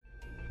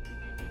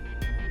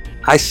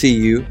I see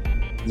you,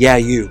 yeah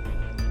you,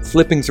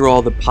 flipping through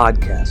all the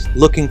podcasts,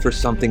 looking for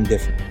something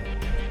different.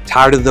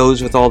 Tired of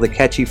those with all the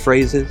catchy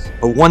phrases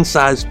or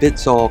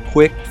one-size-fits-all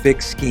quick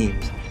fix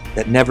schemes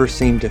that never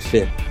seem to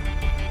fit?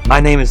 My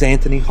name is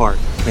Anthony Hart,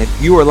 and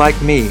if you are like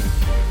me,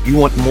 you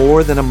want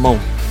more than a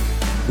moment.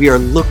 We are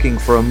looking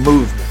for a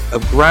movement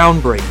of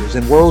groundbreakers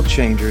and world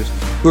changers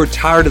who are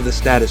tired of the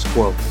status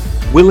quo,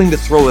 willing to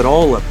throw it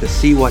all up to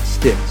see what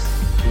sticks,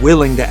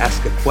 willing to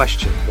ask a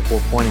question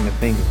before pointing a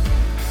finger.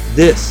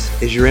 This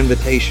is your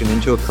invitation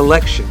into a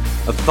collection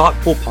of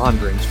thoughtful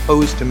ponderings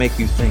posed to make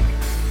you think,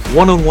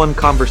 one-on-one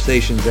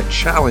conversations that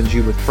challenge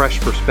you with fresh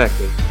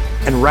perspective,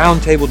 and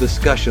roundtable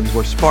discussions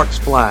where sparks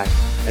fly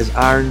as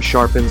iron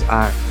sharpens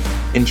iron.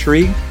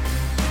 Intrigued?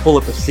 Pull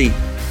up a seat.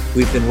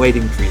 We've been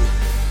waiting for you.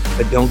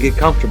 But don't get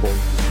comfortable.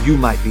 You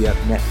might be up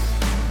next.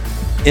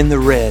 In the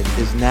Red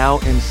is now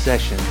in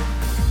session.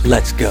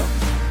 Let's go.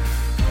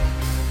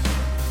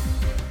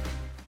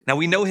 Now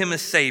we know him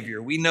as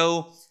Savior. We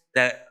know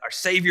that our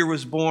Savior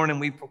was born, and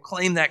we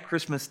proclaim that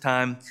Christmas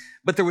time.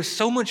 But there was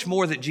so much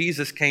more that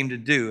Jesus came to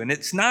do. And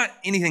it's not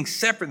anything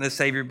separate than the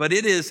Savior, but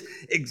it is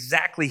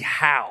exactly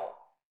how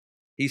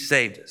he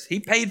saved us. He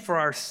paid for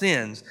our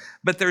sins,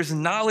 but there's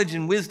knowledge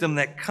and wisdom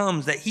that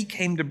comes that he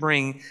came to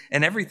bring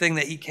and everything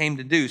that he came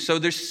to do. So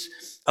there's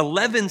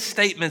 11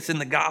 statements in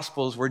the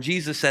Gospels where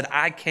Jesus said,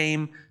 I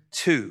came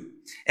to.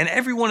 And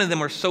every one of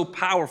them are so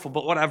powerful,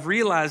 but what I've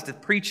realized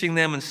at preaching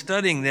them and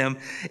studying them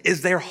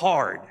is they're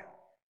hard.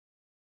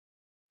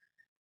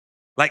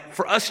 Like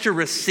for us to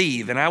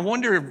receive, and I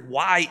wonder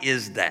why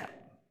is that?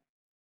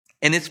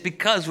 And it's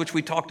because, which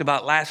we talked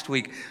about last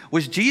week,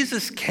 was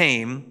Jesus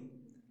came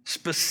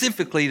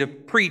specifically to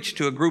preach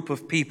to a group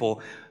of people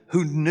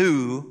who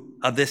knew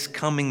of this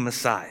coming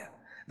Messiah.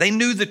 They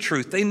knew the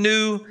truth. They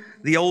knew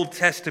the Old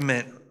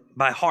Testament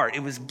by heart.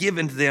 It was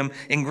given to them,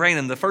 ingrained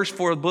in them. The first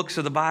 4 books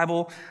of the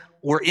Bible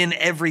were in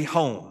every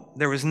home.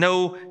 There was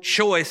no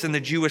choice in the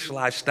Jewish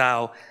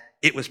lifestyle.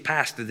 It was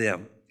passed to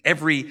them.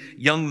 Every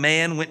young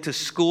man went to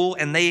school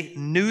and they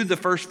knew the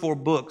first 4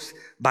 books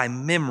by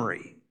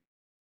memory.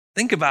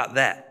 Think about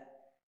that.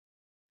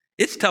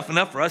 It's tough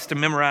enough for us to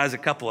memorize a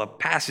couple of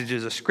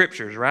passages of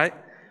scriptures, right?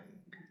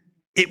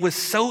 It was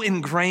so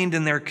ingrained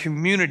in their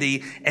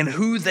community and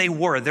who they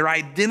were, their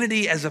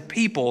identity as a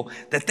people,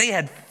 that they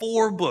had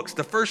 4 books,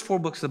 the first 4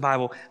 books of the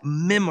Bible,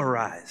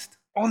 memorized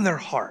on their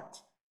heart.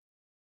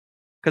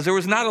 Because there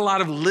was not a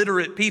lot of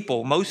literate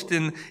people. Most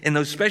in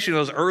those, especially in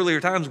those earlier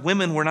times,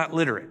 women were not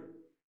literate.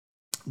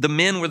 The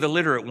men were the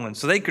literate ones,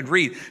 so they could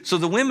read. So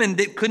the women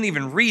couldn't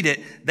even read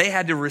it. They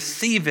had to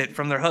receive it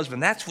from their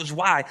husband. That was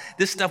why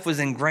this stuff was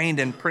ingrained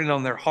and printed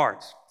on their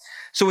hearts.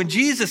 So when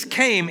Jesus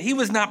came, he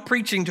was not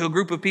preaching to a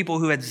group of people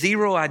who had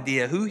zero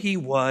idea who he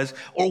was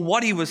or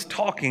what he was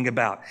talking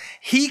about.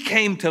 He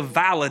came to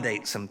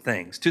validate some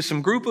things to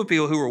some group of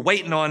people who were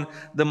waiting on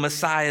the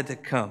Messiah to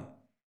come.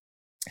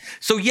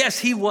 So yes,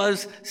 he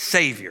was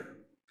Savior.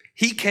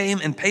 He came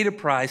and paid a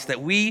price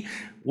that we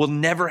will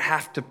never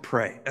have to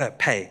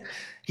pay.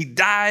 He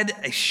died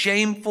a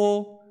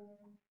shameful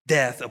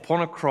death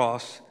upon a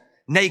cross,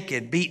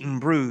 naked, beaten,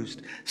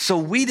 bruised, so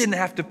we didn't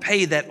have to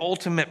pay that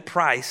ultimate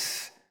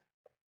price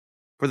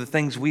for the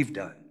things we've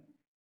done.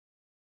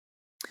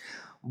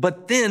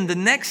 But then the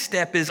next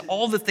step is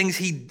all the things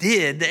he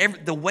did,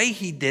 the way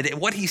he did it,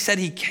 what he said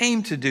he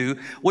came to do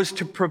was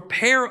to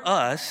prepare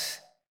us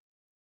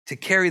to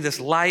carry this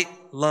light,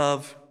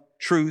 love,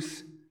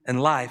 truth,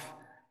 and life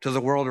to the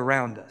world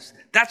around us.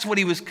 That's what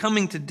he was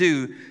coming to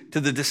do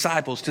to the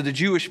disciples, to the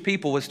Jewish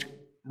people, was to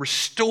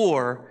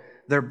restore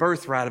their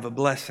birthright of a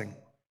blessing.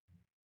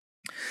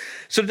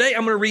 So today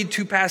I'm going to read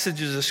 2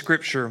 passages of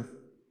scripture,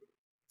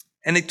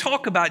 and they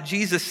talk about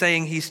Jesus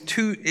saying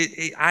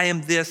I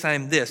am this, I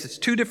am this. It's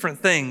 2 different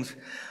things,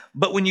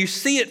 but when you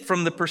see it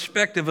from the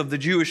perspective of the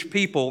Jewish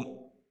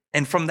people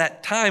and from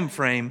that time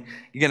frame,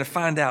 you're going to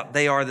find out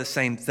they are the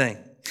same thing.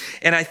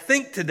 And I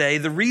think today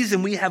the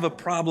reason we have a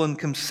problem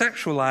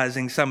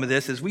conceptualizing some of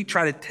this is we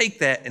try to take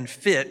that and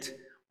fit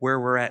where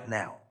we're at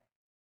now.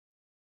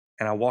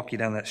 And I'll walk you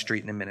down that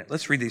street in a minute.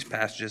 Let's read these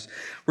passages.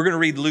 We're going to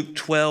read Luke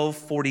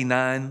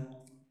 12:49.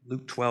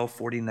 Luke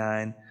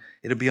 12:49.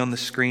 It'll be on the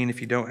screen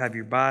if you don't have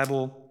your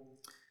Bible.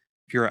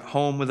 If you're at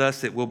home with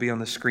us, it will be on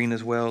the screen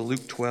as well.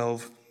 Luke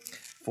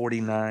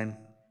 12:49.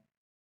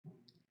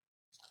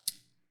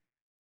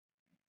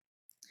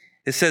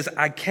 It says,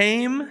 I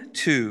came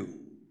to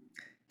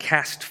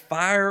cast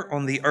fire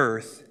on the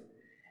earth,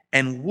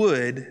 and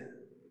would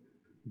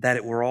that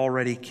it were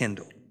already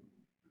kindled.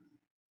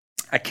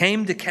 I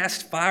came to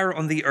cast fire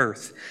on the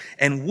earth,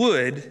 and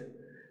would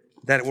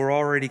that it were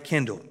already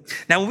kindled.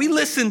 Now, when we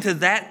listen to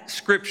that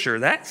scripture,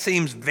 that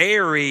seems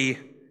very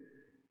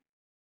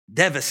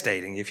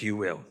devastating, if you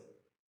will,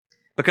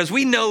 because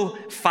we know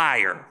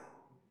fire.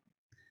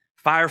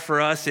 Fire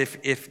for us,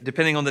 if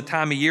depending on the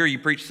time of year you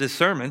preach this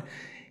sermon,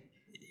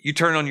 you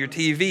turn on your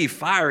TV,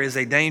 fire is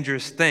a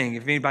dangerous thing.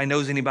 If anybody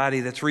knows anybody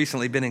that's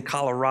recently been in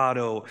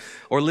Colorado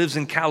or lives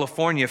in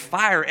California,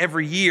 fire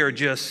every year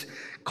just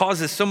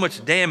causes so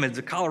much damage.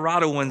 The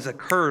Colorado ones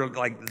occur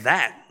like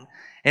that.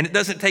 And it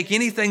doesn't take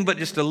anything but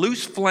just a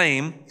loose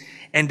flame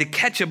and to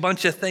catch a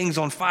bunch of things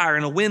on fire,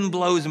 and a wind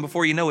blows, and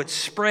before you know it, it's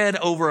spread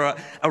over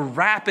a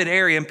rapid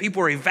area, and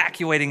people are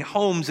evacuating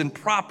homes and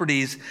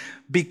properties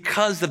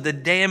because of the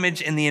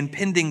damage and the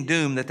impending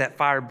doom that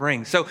fire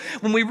brings. So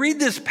when we read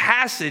this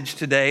passage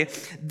today,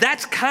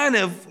 that's kind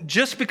of,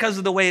 just because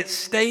of the way it's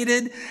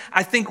stated,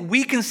 I think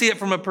we can see it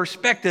from a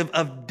perspective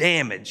of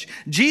damage.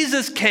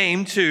 Jesus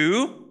came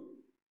to,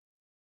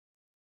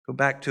 go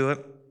back to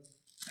it.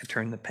 I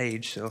turned the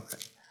page, so.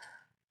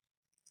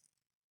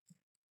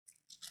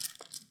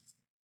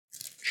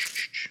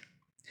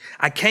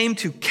 I came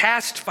to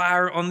cast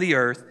fire on the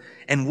earth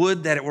and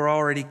would that it were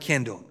already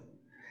kindled.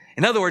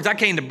 In other words, I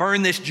came to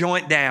burn this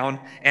joint down,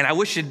 and I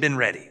wish it had been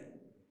ready.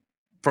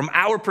 From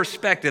our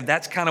perspective,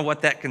 that's kind of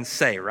what that can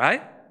say,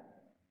 right?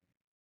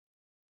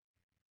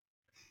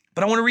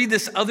 But I want to read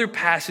this other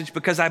passage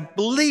because I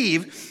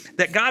believe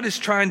that God is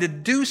trying to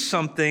do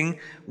something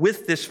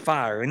with this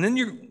fire. And then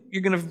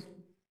you're going to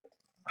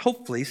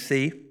hopefully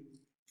see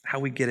how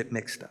we get it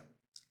mixed up.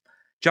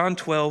 John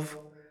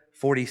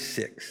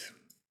 12:46.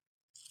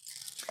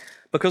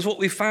 Because what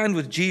we find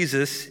with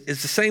Jesus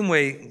is the same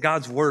way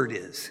God's word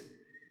is.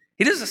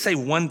 He doesn't say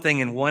one thing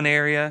in one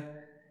area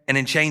and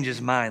then change his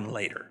mind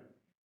later.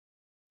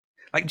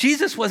 Like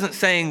Jesus wasn't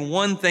saying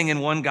one thing in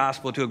one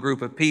gospel to a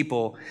group of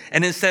people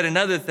and then said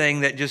another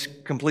thing that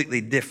just completely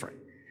different.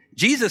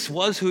 Jesus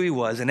was who he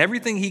was, and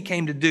everything he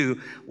came to do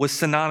was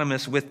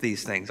synonymous with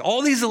these things.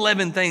 All these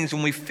 11 things,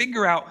 when we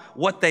figure out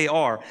what they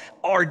are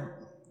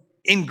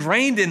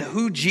ingrained in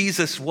who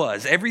Jesus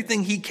was.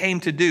 Everything he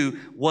came to do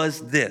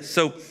was this.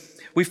 So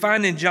we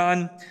find in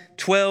John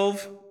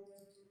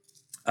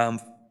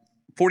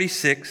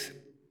 12:46,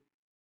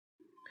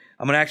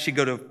 I'm going to actually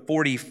go to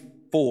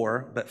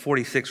 44, but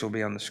 46 will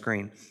be on the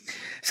screen.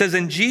 It says,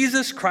 and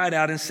Jesus cried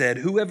out and said,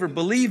 whoever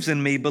believes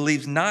in me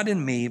believes not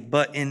in me,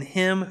 but in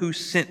him who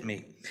sent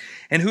me.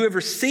 And whoever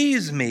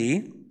sees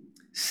me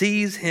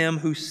sees him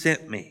who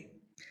sent me.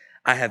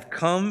 I have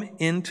come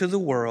into the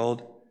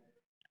world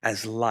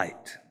as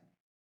light,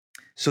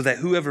 so that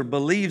whoever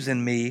believes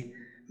in me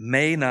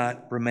may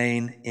not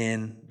remain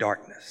in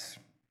darkness.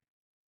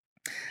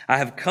 I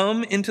have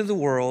come into the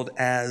world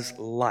as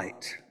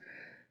light,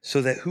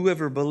 so that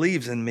whoever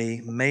believes in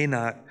me may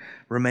not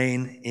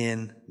remain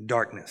in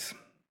darkness.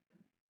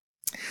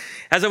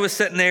 As I was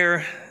sitting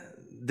there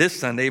this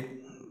Sunday,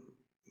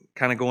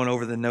 kind of going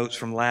over the notes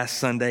from last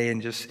Sunday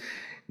and just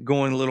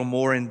going a little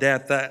more in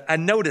depth, I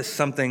noticed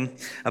something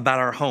about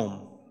our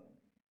home.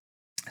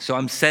 So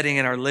I'm sitting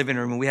in our living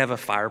room, and we have a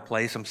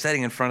fireplace. I'm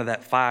sitting in front of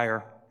that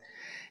fire,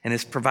 and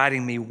it's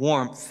providing me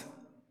warmth.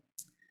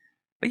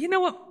 But you know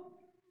what?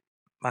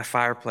 My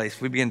fireplace,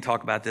 we began to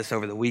talk about this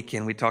over the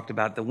weekend. We talked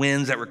about the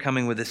winds that were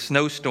coming with this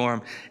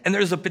snowstorm, and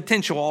there's a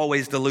potential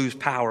always to lose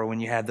power when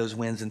you have those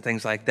winds and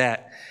things like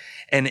that.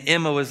 And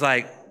Emma was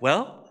like,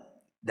 well,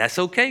 that's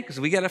okay because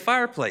we got a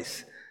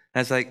fireplace. And I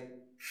was like,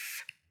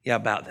 yeah,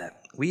 about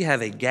that. We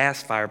have a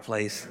gas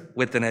fireplace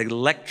with an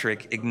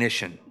electric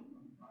ignition.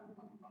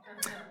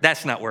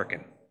 That's not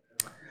working.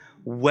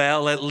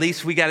 Well, at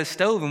least we got a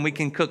stove and we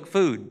can cook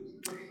food.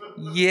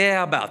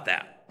 Yeah, about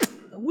that.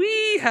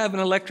 We have an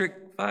electric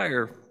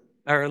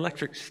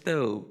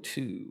stove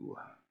too.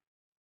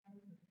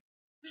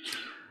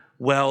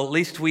 Well, at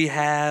least we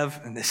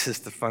have, and this is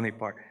the funny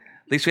part,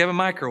 at least we have a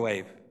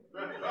microwave.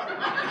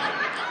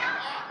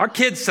 Our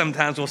kids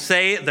sometimes will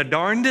say the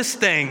darndest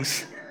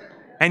things,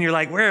 and you're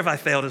like, where have I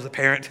failed as a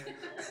parent?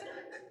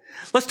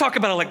 Let's talk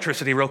about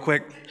electricity real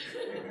quick.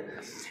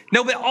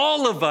 No, but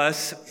all of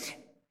us,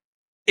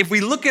 if we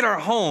look at our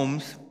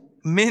homes,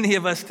 many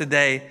of us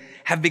today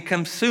have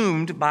become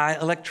consumed by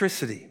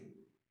electricity.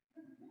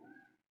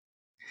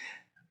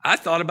 I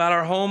thought about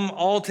our home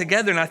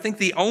altogether, and I think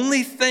the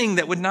only thing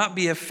that would not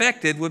be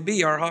affected would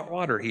be our hot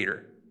water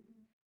heater.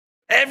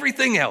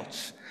 Everything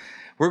else,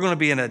 we're going to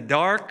be in a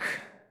dark,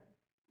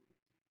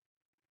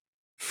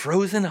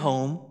 frozen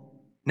home,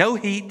 no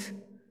heat,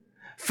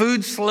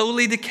 food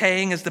slowly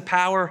decaying as the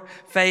power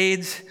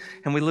fades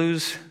and we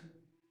lose.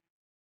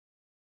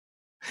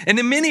 And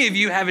then many of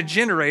you have a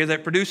generator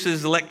that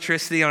produces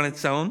electricity on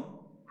its own,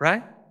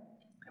 right?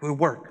 It would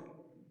work.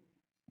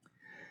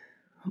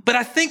 But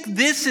I think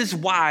this is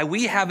why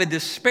we have a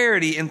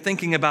disparity in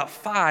thinking about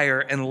fire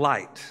and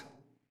light,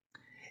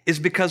 is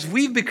because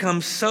we've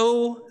become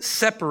so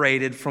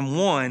separated from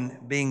one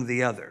being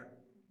the other.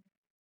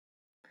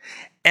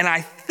 And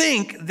I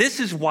think this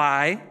is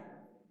why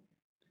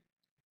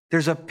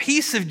there's a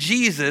piece of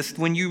Jesus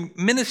when you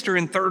minister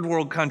in third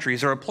world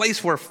countries or a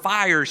place where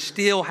fire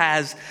still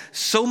has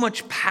so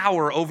much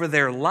power over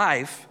their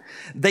life,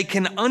 they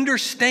can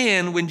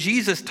understand when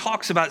Jesus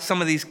talks about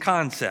some of these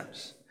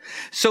concepts.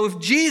 So if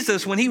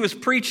Jesus, when he was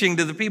preaching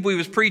to the people he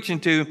was preaching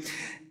to,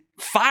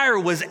 fire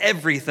was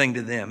everything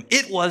to them.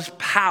 It was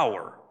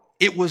power.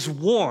 It was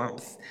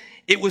warmth.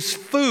 It was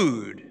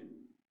food.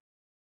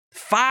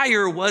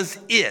 Fire was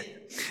it.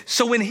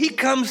 So when he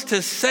comes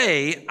to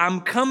say,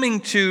 I'm coming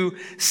to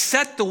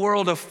set the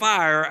world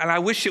afire and I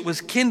wish it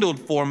was kindled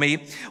for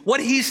me, what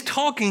he's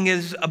talking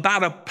is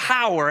about a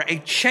power, a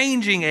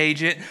changing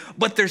agent,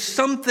 but there's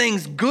some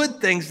things, good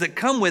things that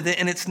come with it,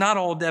 and it's not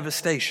all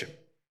devastation.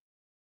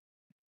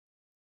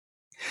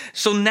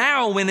 So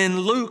now when in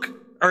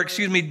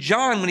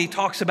John, when he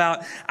talks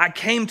about, I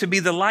came to be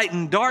the light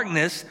in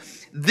darkness,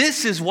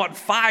 this is what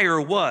fire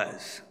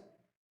was.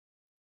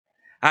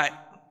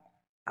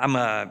 I'm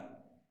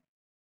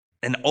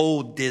an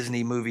old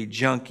Disney movie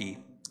junkie.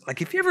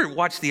 Like, if you ever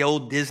watch the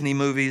old Disney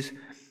movies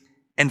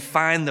and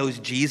find those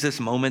Jesus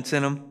moments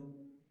in them,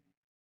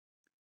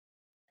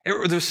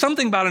 there's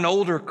something about an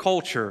older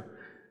culture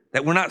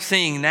that we're not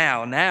seeing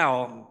now.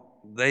 Now,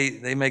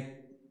 they make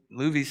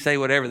movies say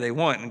whatever they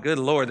want, and good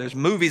Lord, there's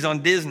movies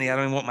on Disney I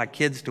don't even want my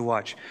kids to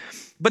watch.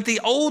 But the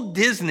old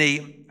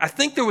Disney, I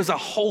think there was a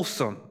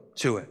wholesome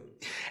to it.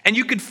 And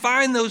you could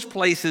find those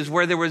places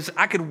where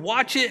I could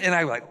watch it and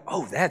I was like,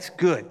 oh, that's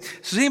good. So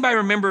does anybody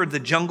remember The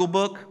Jungle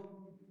Book?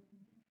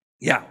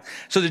 Yeah.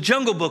 So The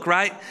Jungle Book,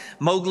 right?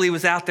 Mowgli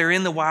was out there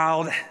in the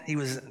wild. He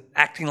was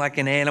acting like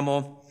an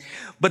animal.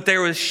 But there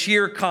was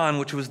Shere Khan,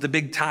 which was the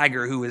big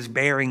tiger who was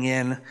bearing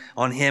in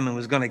on him and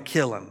was going to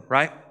kill him,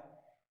 right?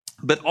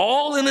 But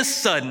all in a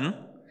sudden,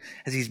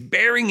 as he's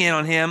bearing in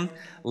on him,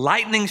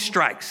 lightning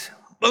strikes.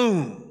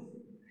 Boom.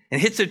 And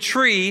hits a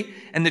tree,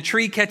 and the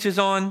tree catches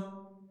on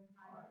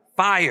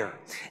fire.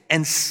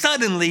 And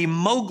suddenly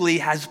Mowgli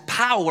has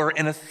power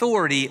and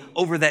authority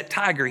over that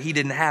tiger he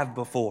didn't have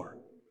before.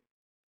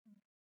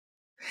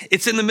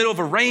 It's in the middle of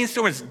a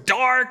rainstorm. It's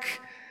dark.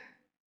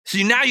 So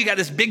now you got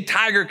this big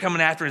tiger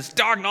coming after. It's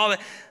dark and all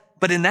that.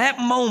 But in that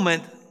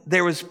moment,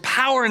 there was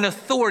power and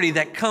authority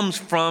that comes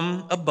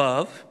from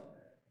above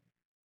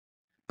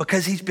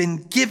because he's been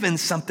given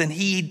something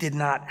he did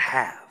not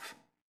have.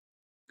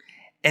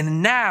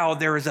 And now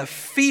there is a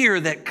fear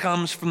that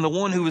comes from the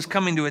one who was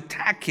coming to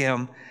attack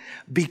him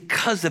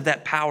because of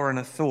that power and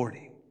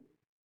authority.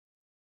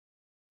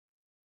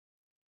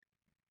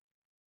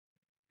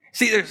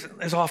 See,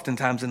 there's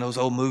oftentimes in those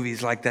old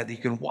movies like that you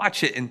can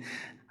watch it, and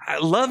I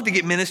love to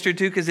get ministered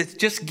to because it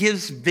just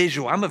gives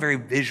visual. I'm a very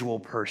visual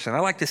person. I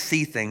like to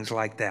see things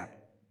like that.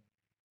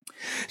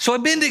 So I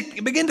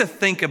begin to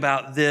think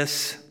about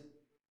this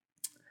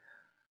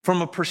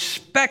from a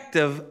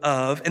perspective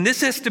of, and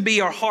this has to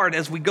be our heart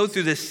as we go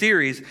through this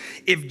series,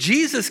 if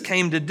Jesus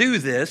came to do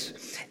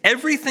this,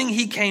 everything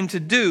he came to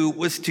do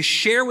was to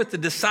share with the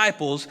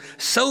disciples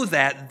so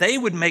that they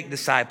would make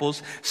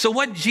disciples. So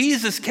what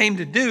Jesus came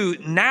to do,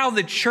 now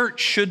the church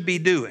should be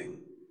doing.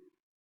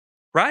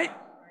 Right?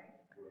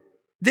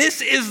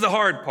 This is the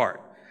hard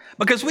part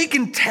because we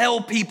can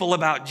tell people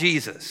about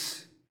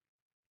Jesus.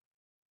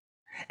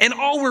 And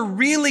all we're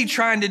really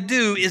trying to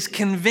do is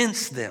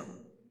convince them.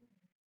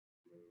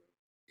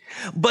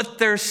 But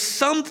there's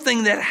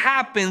something that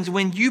happens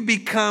when you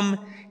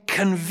become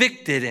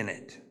convicted in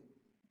it.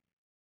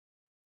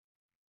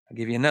 I'll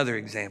give you another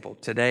example.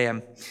 Today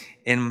I'm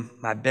in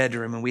my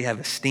bedroom and we have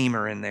a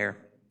steamer in there.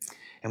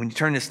 And when you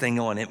turn this thing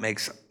on, it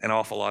makes an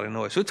awful lot of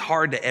noise. So it's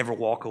hard to ever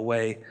walk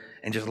away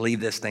and just leave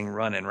this thing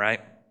running, right?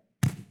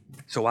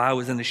 So while I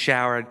was in the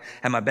shower, I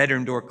had my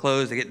bedroom door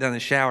closed. I get done in the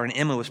shower and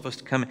Emma was supposed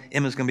to come in.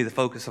 Emma's going to be the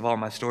focus of all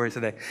my stories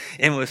today.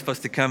 Emma was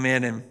supposed to come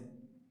in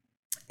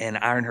and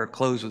iron her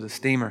clothes with a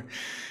steamer.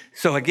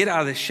 So I get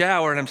out of the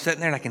shower and I'm sitting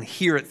there and I can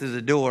hear it through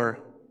the door.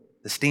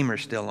 The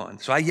steamer's still on.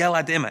 So I yell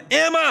out to Emma,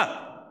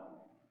 Emma,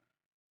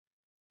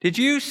 did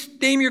you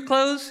steam your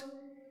clothes?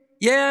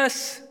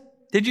 Yes.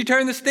 Did you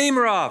turn the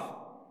steamer off?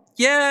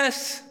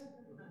 Yes.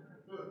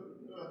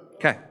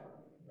 Okay.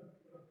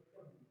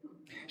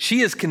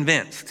 She is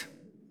convinced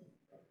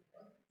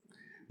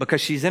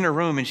because she's in her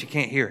room and she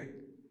can't hear it.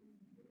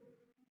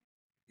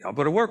 Y'all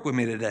better work with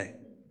me today.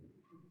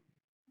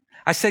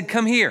 I said,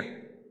 come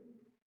here.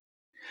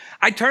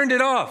 I turned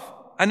it off.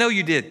 I know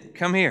you did.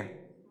 Come here.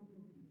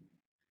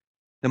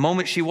 The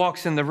moment she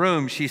walks in the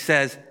room, she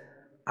says,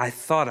 I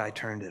thought I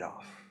turned it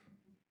off.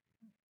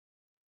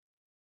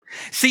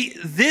 See,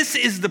 this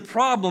is the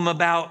problem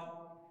about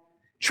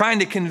trying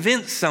to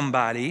convince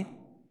somebody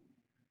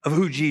of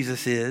who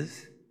Jesus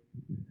is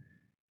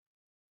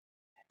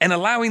and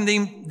allowing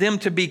them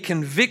to be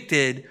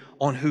convicted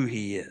on who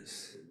he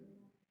is.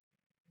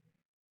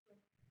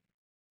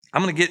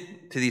 I'm going to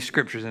get to these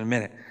scriptures in a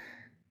minute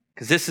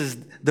because this is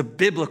the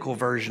biblical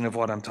version of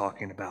what I'm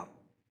talking about,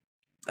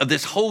 of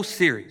this whole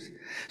series.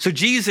 So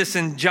Jesus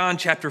in John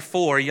chapter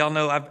 4, y'all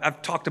know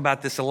I've talked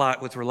about this a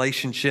lot with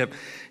relationship.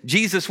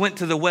 Jesus went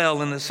to the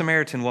well and the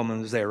Samaritan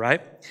woman was there,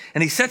 right?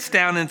 And he sits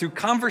down and through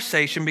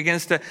conversation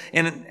begins to,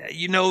 and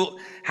you know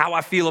how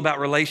I feel about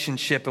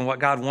relationship and what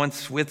God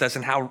wants with us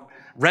and how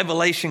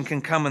revelation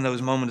can come in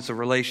those moments of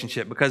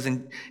relationship, because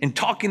in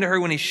talking to her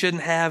when he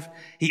shouldn't have,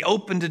 he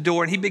opened the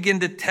door and he began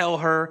to tell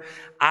her,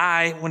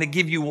 I want to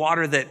give you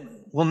water that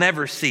will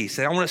never cease.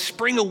 And I want to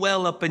spring a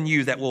well up in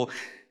you that will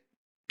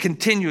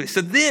continue.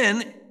 So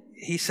then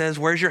he says,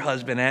 where's your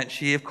husband at?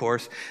 She, of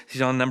course,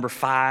 she's on number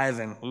 5.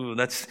 And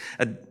that's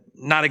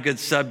not a good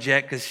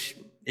subject because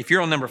if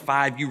you're on number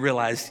 5, you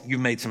realize you've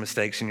made some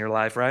mistakes in your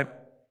life, right?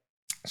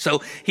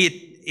 So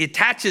he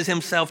attaches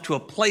himself to a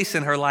place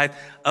in her life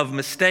of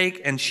mistake,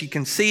 and she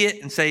can see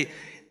it and say,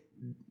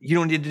 you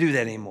don't need to do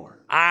that anymore.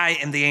 I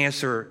am the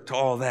answer to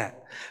all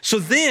that. So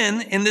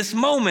then, in this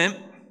moment,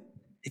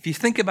 if you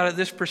think about it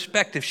this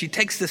perspective, she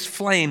takes this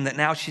flame that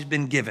now she's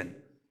been given,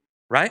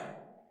 right?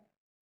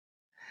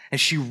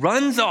 And she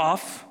runs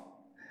off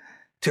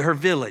to her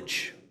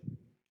village,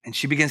 and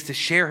she begins to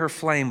share her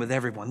flame with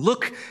everyone.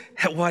 Look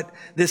at what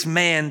this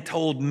man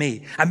told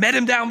me. I met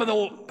him down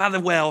by the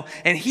well,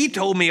 and he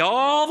told me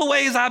all the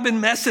ways I've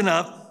been messing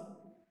up.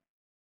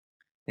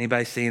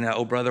 Anybody seen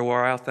Oh Brother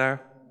War out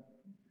there?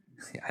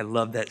 I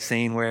love that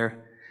scene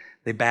where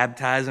they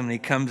baptize him and he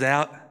comes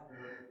out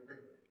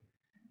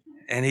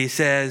and he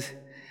says,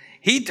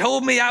 he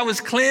told me I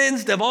was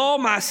cleansed of all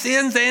my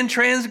sins and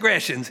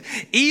transgressions.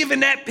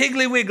 Even that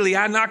Piggly Wiggly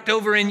I knocked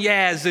over in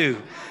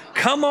Yazoo.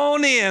 Come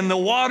on in, the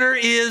water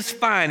is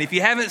fine. If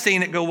you haven't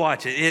seen it, go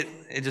watch it.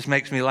 It just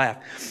makes me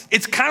laugh.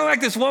 It's kind of like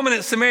this woman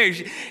at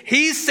Samaria.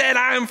 He said,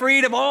 I am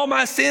freed of all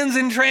my sins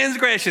and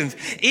transgressions.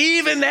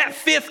 Even that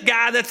 5th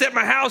guy that's at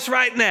my house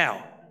right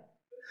now.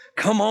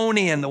 Come on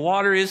in, the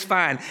water is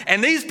fine.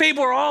 And these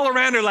people are all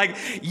around her like,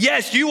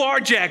 yes, you are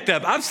jacked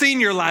up. I've seen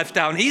your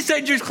lifestyle. And he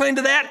said you're clean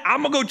to that.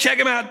 I'm going to go check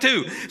him out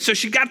too. So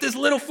she got this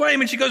little flame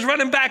and she goes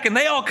running back and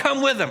they all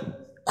come with him.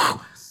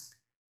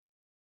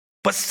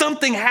 But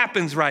something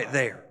happens right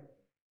there.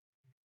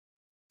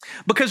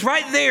 Because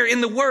right there in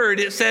the word,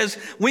 it says,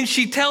 when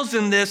she tells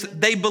them this,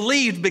 they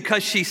believed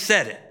because she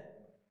said it.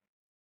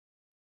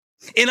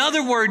 In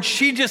other words,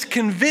 she just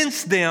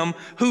convinced them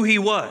who he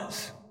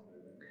was.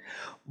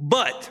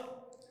 But,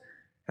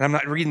 and I'm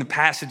not reading the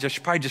passage, I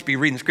should probably just be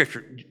reading the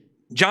scripture.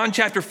 John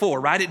chapter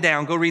 4, write it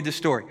down, go read the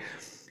story.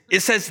 It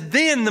says,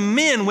 then the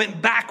men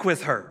went back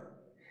with her.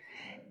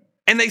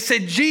 And they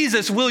said,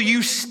 Jesus, will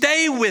you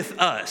stay with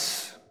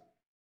us?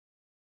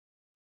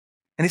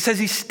 And it says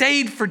he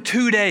stayed for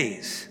 2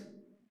 days.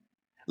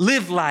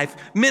 Lived life,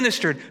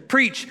 ministered,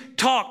 preached,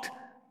 talked,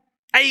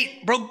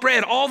 ate, broke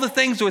bread, all the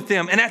things with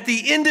them. And at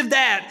the end of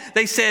that,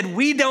 they said,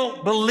 we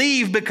don't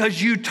believe because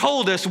you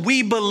told us.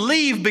 We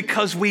believe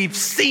because we've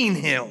seen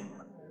him.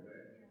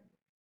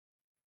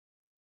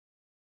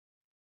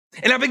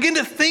 And I begin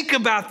to think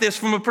about this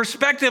from a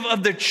perspective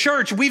of the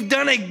church. We've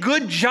done a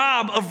good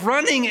job of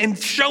running and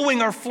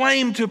showing our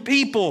flame to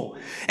people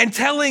and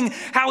telling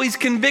how he's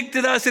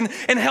convicted us and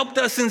helped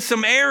us in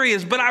some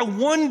areas. But I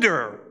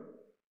wonder,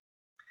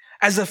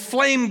 as a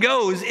flame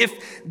goes, if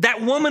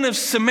that woman of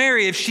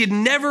Samaria, if she had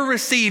never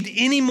received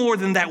any more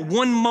than that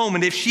one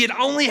moment, if she had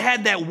only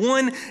had that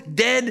one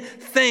dead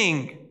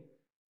thing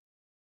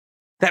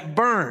that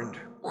burned,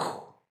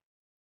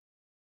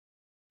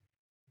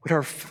 would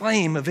her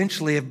flame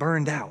eventually have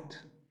burned out?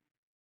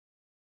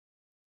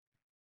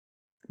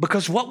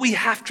 Because what we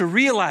have to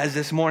realize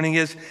this morning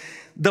is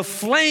the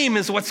flame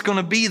is what's going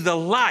to be the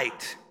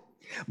light,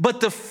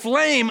 but the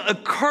flame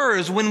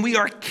occurs when we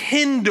are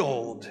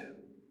kindled.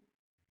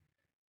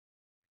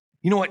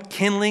 You know what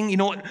kindling, you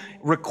know what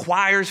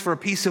requires for a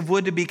piece of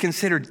wood to be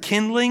considered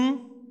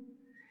kindling?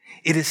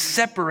 It is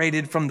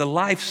separated from the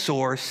life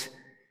source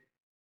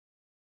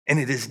and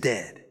it is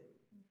dead.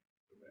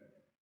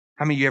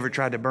 How many of you ever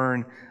tried to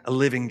burn a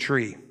living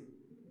tree?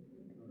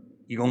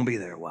 You're going to be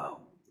there a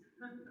while.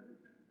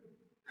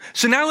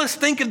 So now let's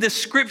think of this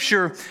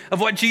scripture of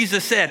what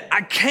Jesus said.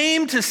 I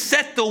came to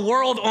set the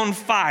world on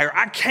fire.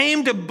 I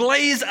came to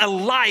blaze a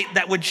light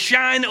that would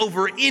shine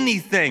over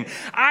anything.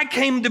 I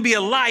came to be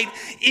a light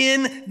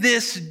in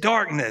this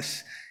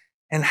darkness.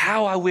 And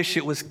how I wish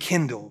it was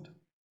kindled.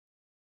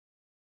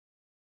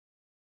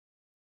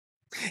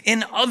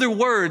 In other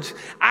words,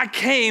 I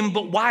came,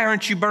 but why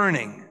aren't you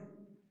burning?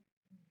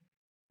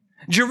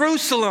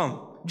 Jerusalem,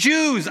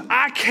 Jews,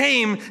 I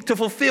came to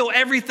fulfill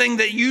everything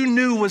that you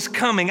knew was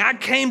coming. I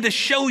came to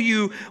show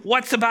you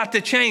what's about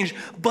to change.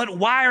 But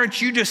why aren't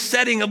you just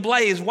setting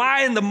ablaze?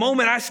 Why in the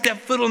moment I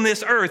stepped foot on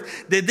this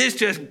earth did this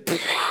just...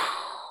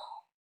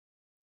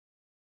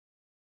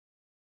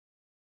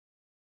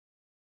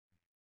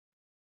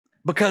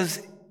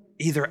 Because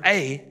either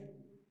A,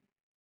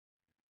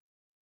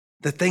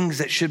 the things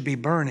that should be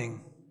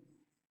burning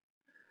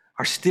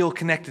are still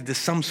connected to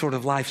some sort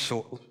of life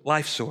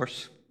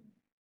source.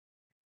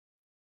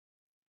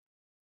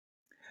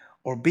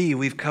 Or B,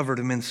 we've covered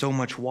them in so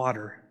much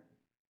water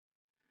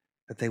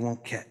that they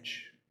won't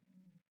catch.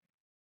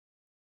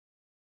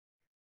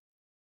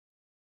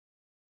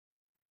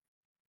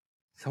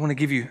 So I want to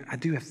give you, I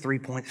do have 3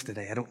 points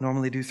today. I don't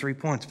normally do 3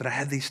 points, but I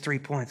have these 3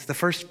 points. The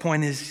first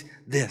point is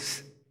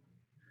this.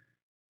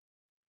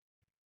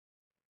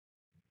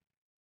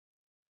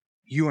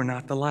 You are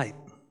not the light.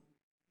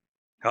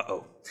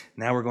 Uh-oh.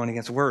 Now we're going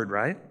against the word,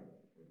 right?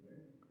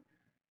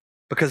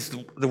 Because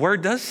the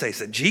word does say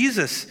so.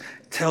 Jesus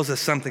tells us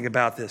something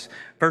about this.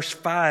 Verse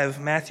 5,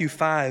 Matthew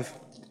 5.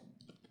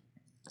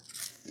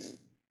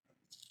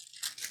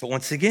 But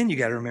once again, you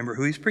got to remember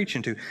who he's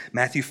preaching to.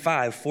 Matthew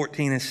 5,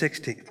 14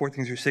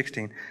 through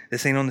 16.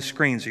 This ain't on the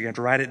screen, so you have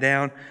to write it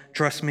down.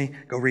 Trust me,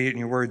 go read it in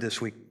your word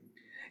this week.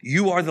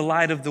 You are the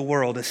light of the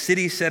world. A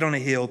city set on a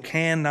hill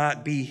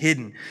cannot be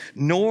hidden.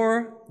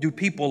 Nor do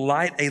people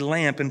light a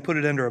lamp and put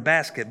it under a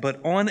basket, but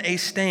on a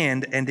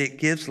stand, and it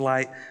gives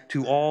light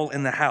to all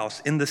in the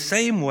house. In the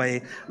same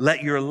way,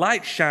 let your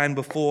light shine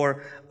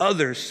before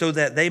others so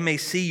that they may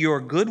see your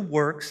good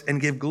works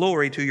and give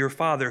glory to your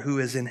Father who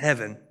is in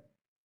heaven.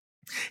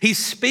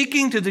 He's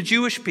speaking to the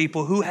Jewish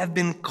people who have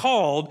been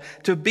called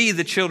to be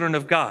the children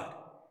of God.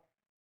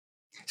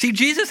 See,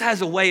 Jesus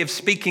has a way of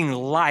speaking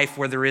life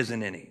where there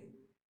isn't any.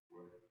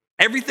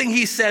 Everything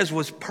he says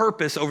was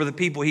purpose over the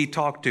people he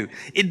talked to.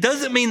 It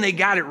doesn't mean they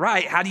got it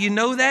right. How do you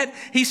know that?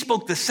 He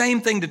spoke the same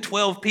thing to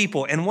 12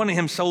 people, and one of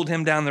them sold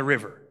him down the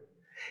river.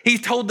 He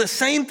told the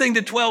same thing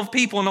to 12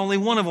 people, and only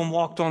one of them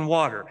walked on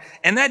water.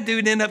 And that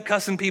dude ended up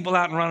cussing people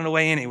out and running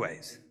away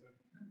anyways.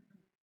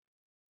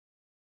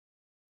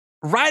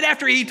 Right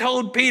after he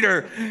told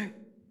Peter,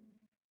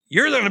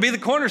 you're going to be the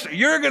cornerstone.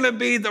 You're going to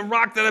be the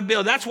rock that I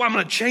build. That's why I'm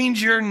going to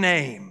change your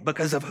name,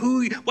 because of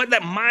what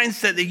that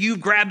mindset that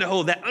you've grabbed a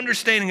hold, that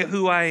understanding of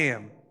who I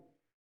am.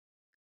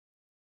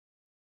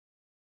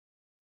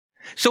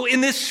 So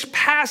in this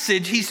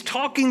passage, he's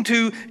talking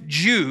to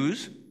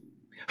Jews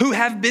who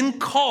have been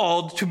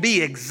called to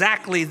be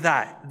exactly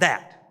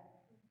that.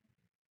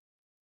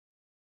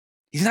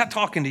 He's not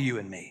talking to you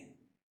and me.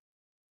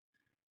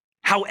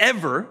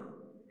 However,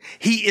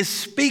 he is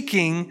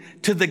speaking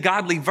to the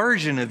godly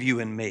version of you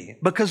and me,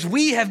 because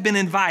we have been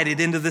invited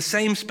into the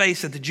same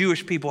space that the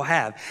Jewish people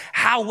have.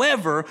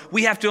 However,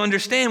 we have to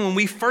understand when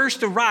we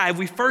first arrive,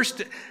 we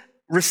first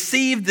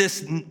receive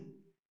this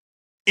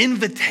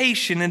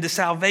invitation into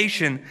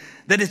salvation,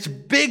 that it's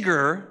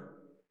bigger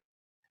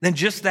than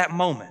just that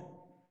moment.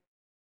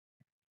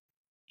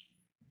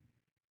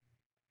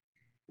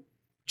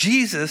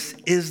 Jesus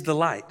is the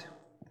light.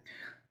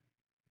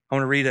 I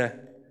want to read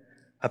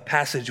a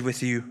passage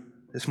with you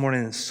this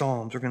morning in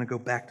Psalms. We're going to go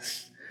back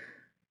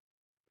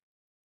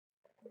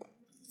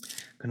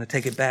going to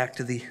take it back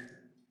to the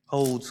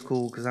old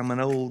school, because I'm an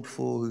old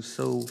fool who's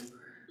so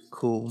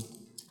cool.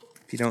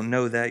 If you don't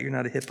know that, you're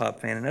not a hip-hop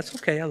fan, and that's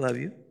okay. I love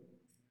you.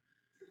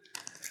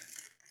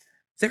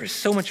 There is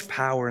so much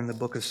power in the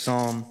book of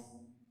Psalm.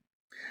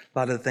 A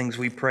lot of the things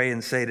we pray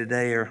and say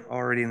today are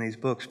already in these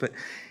books, but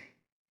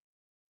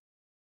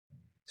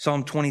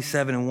Psalm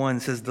 27:1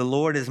 says, "The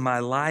Lord is my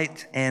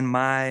light and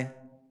my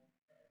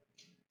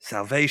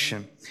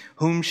salvation.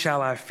 Whom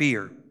shall I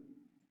fear?"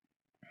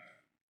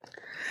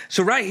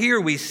 So right here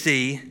we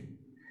see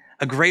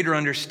a greater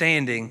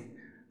understanding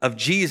of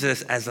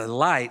Jesus as a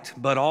light,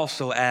 but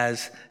also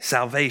as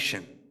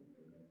salvation.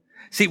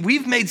 See,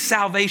 we've made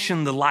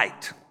salvation the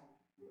light.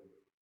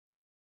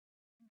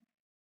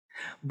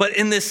 But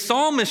in this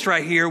psalmist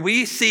right here,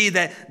 we see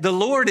that the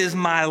Lord is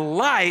my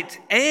light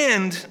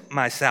and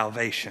my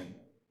salvation.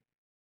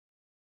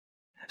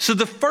 So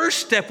the first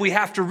step we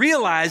have to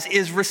realize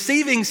is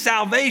receiving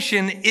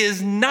salvation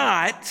is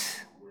not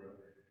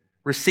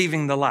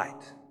receiving the light.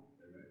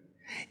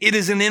 It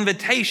is an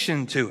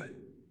invitation to it.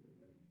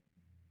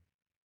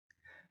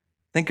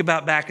 Think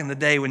about back in the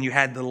day when you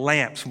had the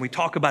lamps. When we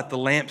talk about the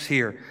lamps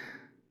here,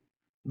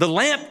 the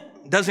lamp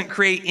doesn't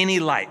create any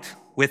light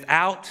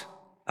without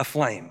a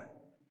flame.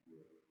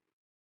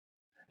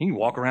 You can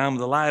walk around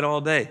with a light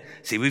all day.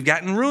 See, we've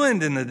gotten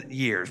ruined in the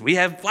years. We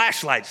have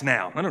flashlights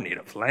now. I don't need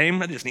a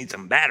flame. I just need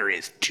some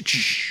batteries.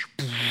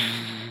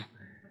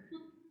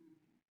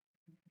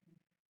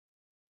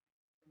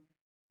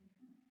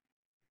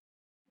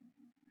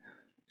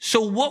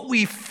 So what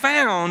we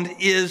found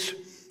is,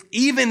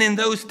 even in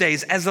those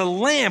days, as a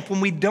lamp, when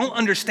we don't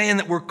understand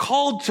that we're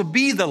called to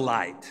be the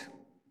light,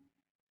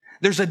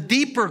 there's a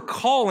deeper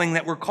calling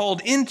that we're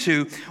called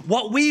into.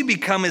 What we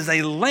become is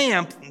a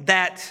lamp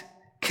that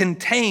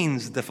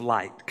contains the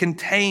light,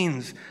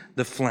 contains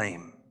the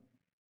flame.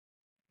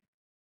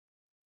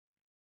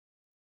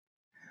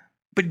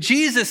 But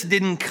Jesus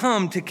didn't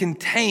come to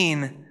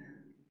contain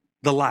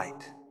the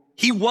light.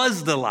 He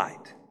was the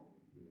light.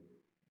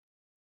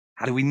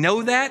 How do we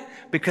know that?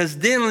 Because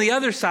then on the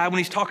other side, when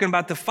he's talking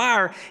about the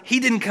fire, he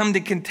didn't come to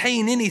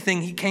contain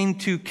anything. He came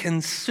to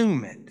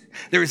consume it.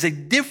 There is a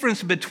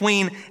difference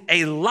between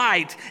a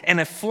light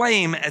and a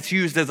flame that's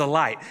used as a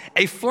light.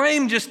 A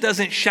flame just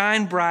doesn't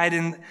shine bright,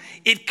 and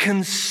it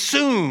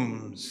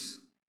consumes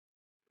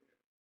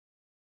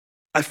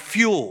a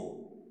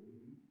fuel.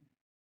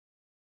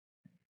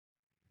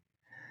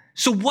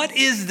 So what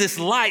is this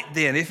light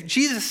then? If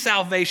Jesus is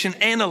salvation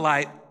and a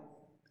light,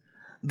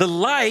 the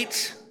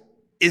light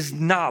is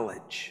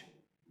knowledge.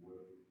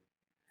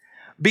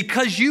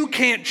 Because you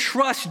can't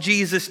trust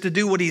Jesus to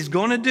do what he's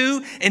going to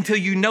do until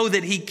you know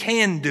that he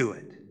can do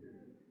it.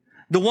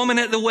 The woman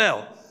at the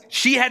well,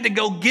 she had to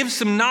go give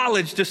some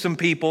knowledge to some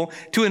people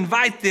to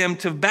invite them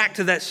back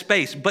to that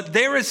space. But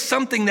there is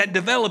something that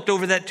developed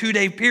over that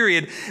 2-day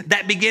period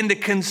that began to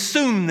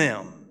consume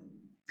them.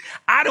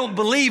 I don't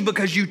believe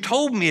because you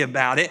told me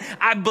about it.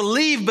 I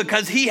believe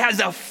because he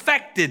has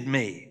affected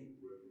me.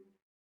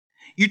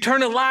 You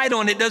turn a light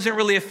on, it doesn't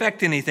really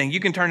affect anything. You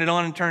can turn it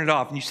on and turn it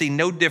off, and you see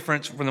no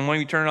difference from the moment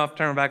you turn it off,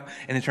 turn it back,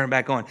 and then turn it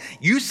back on.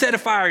 You set a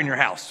fire in your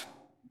house.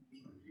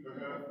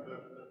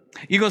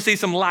 You're going to see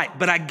some light.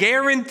 But I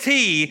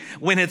guarantee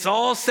when it's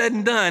all said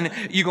and done,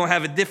 you're going to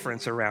have a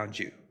difference around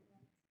you.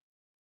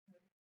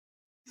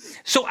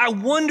 So I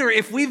wonder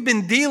if we've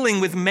been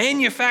dealing with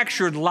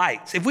manufactured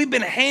lights, if we've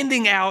been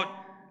handing out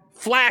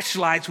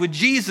flashlights with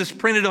Jesus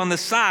printed on the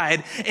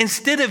side,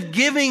 instead of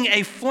giving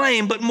a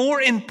flame, but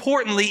more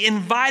importantly,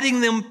 inviting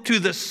them to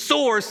the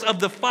source of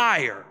the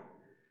fire.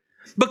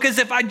 Because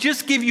if I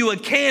just give you a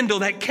candle,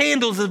 that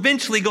candle's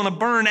eventually going to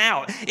burn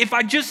out. If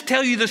I just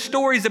tell you the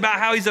stories about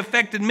how he's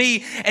affected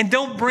me and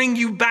don't bring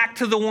you back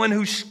to the one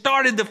who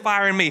started the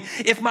fire in me,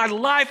 if my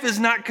life is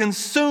not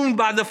consumed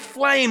by the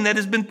flame that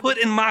has been put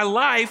in my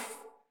life,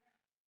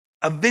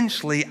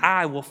 eventually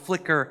I will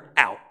flicker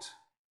out.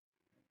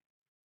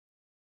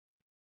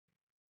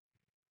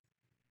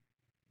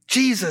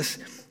 Jesus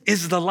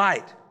is the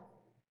light.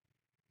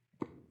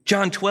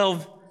 John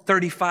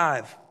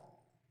 12:35.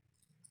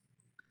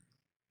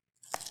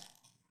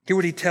 Hear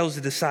what he tells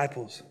the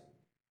disciples.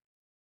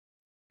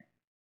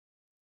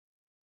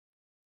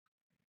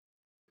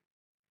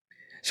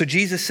 So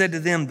Jesus said to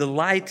them, the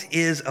light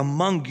is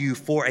among you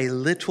for a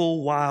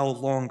little while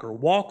longer.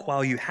 Walk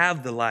while you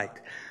have the light,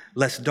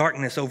 lest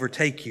darkness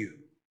overtake you.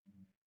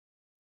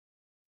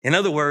 In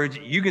other words,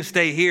 you can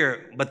stay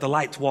here, but the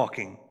light's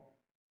walking.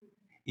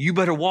 You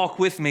better walk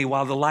with me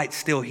while the light's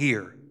still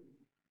here.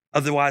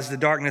 Otherwise, the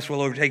darkness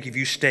will overtake you if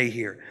you stay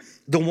here.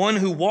 The one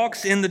who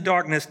walks in the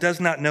darkness does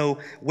not know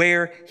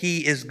where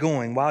he is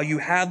going. While you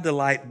have the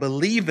light,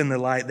 believe in the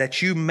light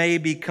that you may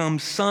become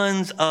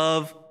sons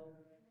of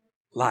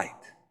light.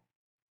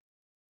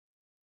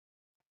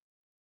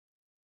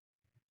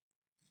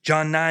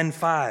 John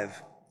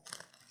 9:5.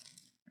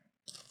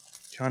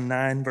 John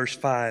 9, verse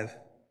 5.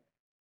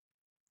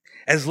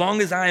 As long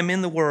as I am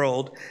in the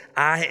world,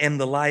 I am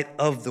the light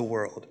of the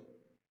world.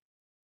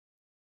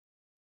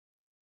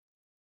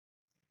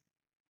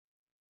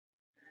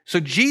 So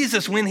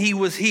Jesus, when he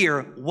was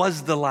here,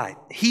 was the light.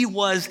 He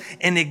was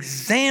an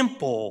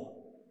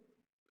example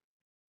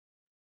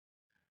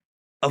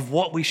of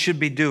what we should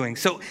be doing.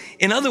 So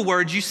in other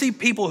words, you see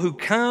people who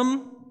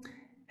come,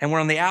 and we're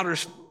on the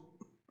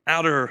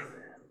outer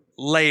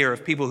layer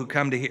of people who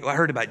come to hear. I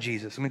heard about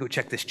Jesus. Let me go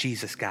check this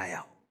Jesus guy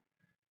out.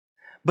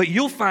 But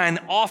you'll find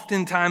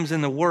oftentimes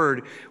in the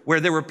Word where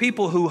there were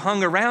people who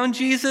hung around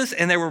Jesus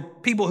and there were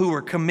people who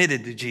were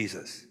committed to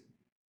Jesus.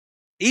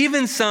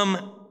 Even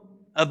some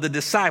of the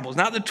disciples,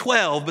 not the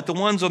 12, but the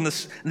ones on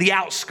the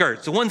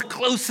outskirts, the ones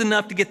close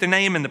enough to get their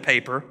name in the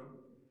paper,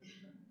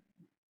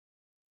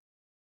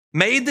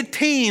 made the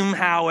team,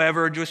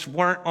 however, just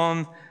weren't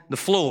on the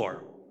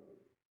floor.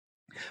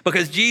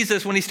 Because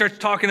Jesus, when he starts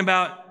talking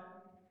about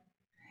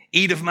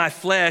eat of my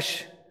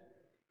flesh,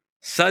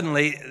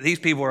 suddenly these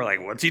people are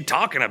like, what's he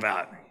talking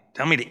about?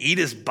 Tell me to eat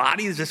his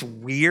body? Is this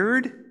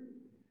weird?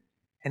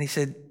 And he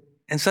said,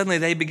 and suddenly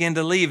they began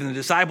to leave, and the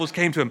disciples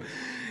came to him,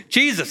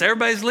 Jesus,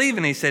 everybody's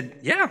leaving. He said,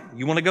 yeah,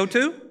 you want to go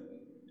too?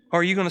 Or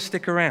are you going to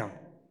stick around?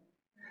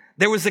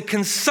 There was a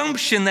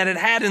consumption that it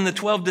had in the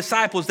 12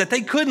 disciples that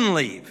they couldn't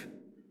leave.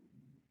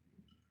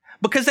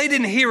 Because they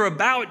didn't hear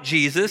about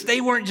Jesus.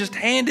 They weren't just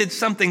handed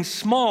something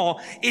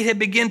small. It had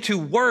begun to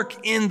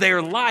work in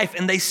their life,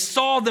 and they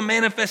saw the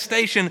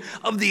manifestation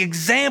of the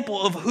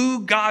example of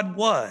who God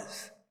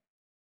was.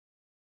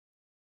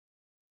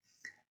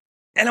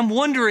 And I'm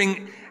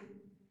wondering,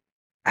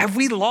 have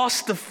we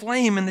lost the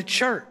flame in the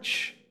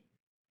church?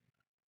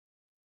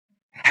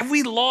 Have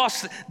we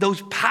lost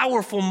those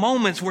powerful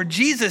moments where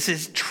Jesus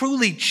is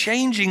truly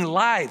changing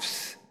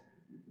lives?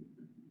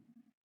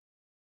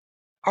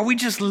 Are we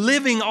just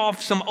living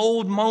off some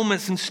old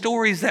moments and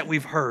stories that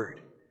we've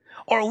heard?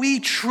 Or are we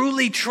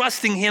truly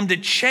trusting him to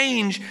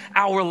change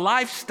our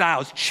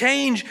lifestyles,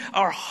 change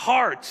our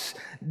hearts,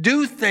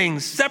 do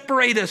things,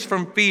 separate us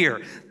from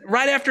fear?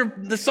 Right after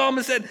the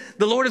psalmist said,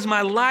 the Lord is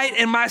my light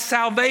and my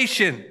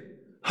salvation.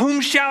 Whom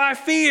shall I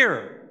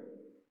fear?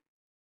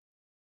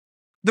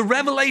 The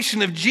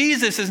revelation of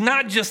Jesus is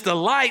not just a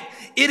light.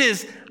 It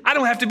is, I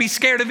don't have to be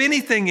scared of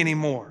anything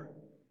anymore.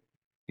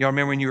 Y'all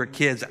remember when you were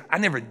kids? I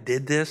never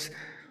did this,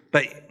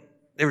 but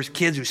there was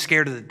kids who were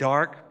scared of the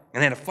dark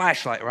and they had a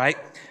flashlight, right?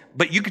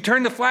 But you could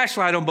turn the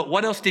flashlight on, but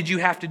what else did you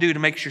have to do to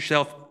make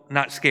yourself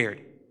not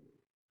scared?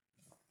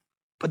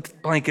 Put the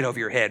blanket over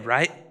your head,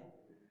 right?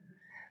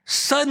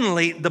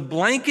 Suddenly, the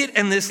blanket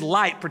and this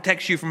light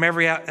protects you from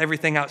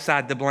everything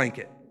outside the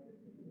blanket.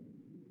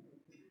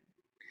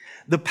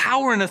 The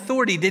power and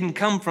authority didn't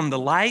come from the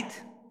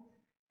light.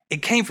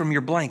 It came from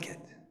your blanket.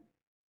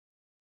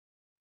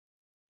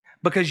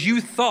 Because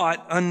you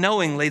thought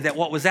unknowingly that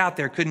what was out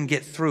there couldn't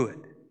get through it.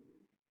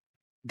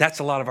 That's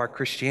a lot of our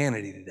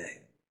Christianity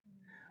today.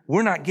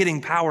 We're not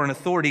getting power and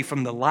authority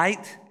from the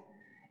light.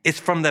 It's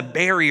from the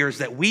barriers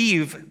that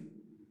we've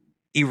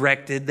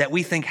erected that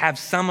we think have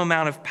some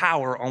amount of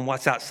power on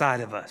what's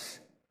outside of us.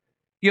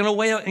 You know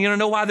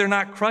why they're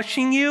not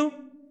crushing you?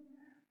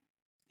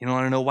 You don't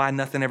want to know why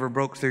nothing ever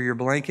broke through your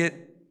blanket?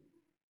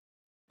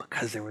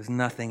 Because there was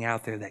nothing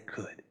out there that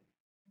could.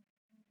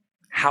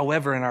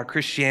 However, in our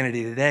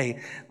Christianity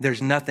today,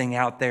 there's nothing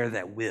out there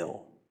that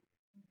will.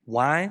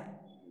 Why?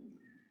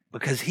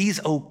 Because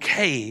he's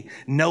okay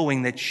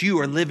knowing that you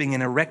are living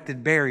in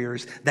erected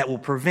barriers that will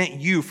prevent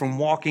you from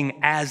walking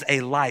as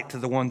a light to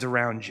the ones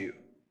around you.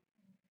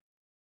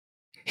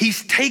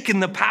 He's taken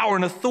the power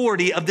and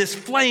authority of this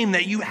flame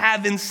that you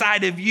have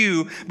inside of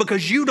you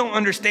because you don't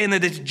understand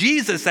that it's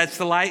Jesus that's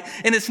the light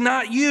and it's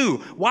not you.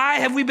 Why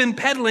have we been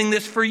peddling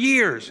this for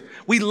years?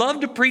 We love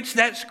to preach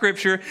that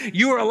scripture,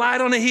 you are a light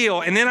on a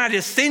hill, and then I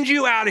just send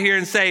you out of here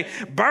and say,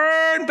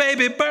 burn,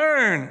 baby,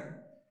 burn.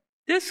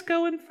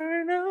 Disco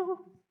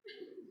Inferno.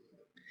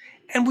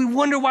 And we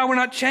wonder why we're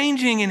not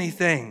changing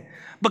anything.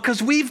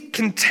 Because we've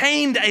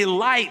contained a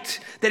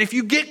light that if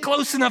you get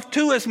close enough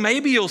to us,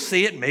 maybe you'll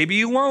see it, maybe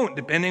you won't,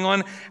 depending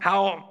on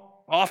how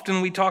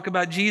often we talk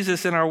about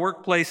Jesus in our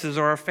workplaces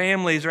or our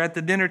families or at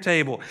the dinner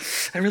table.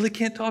 I really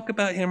can't talk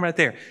about him right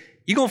there.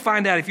 You're going to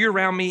find out if you're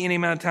around me any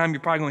amount of time,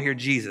 you're probably going to hear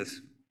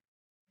Jesus.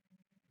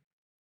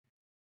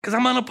 Because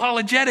I'm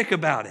unapologetic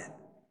about it.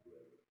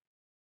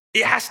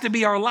 It has to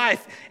be our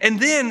life. And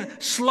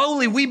then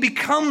slowly we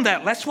become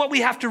that. That's what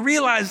we have to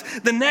realize.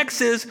 The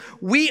next is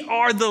we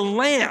are the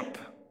lamp.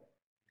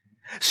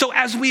 So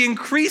as we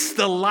increase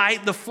the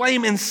light, the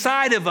flame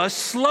inside of us,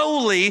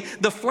 slowly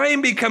the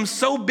flame becomes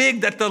so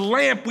big that the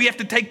lamp, we have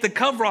to take the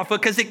cover off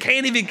because it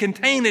can't even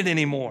contain it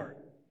anymore.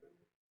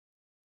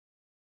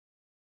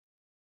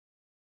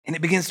 And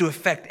it begins to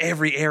affect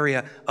every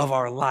area of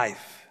our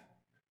life.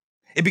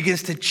 It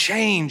begins to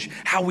change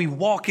how we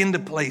walk into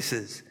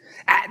places.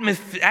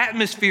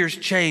 Atmospheres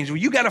change.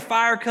 When you got a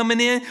fire coming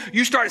in,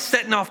 you start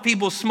setting off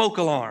people's smoke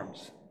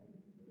alarms.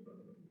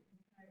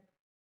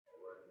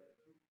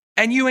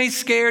 And you ain't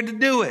scared to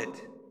do it.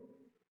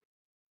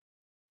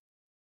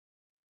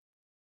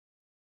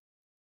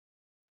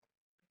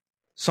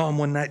 Psalm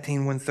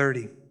 119,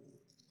 130.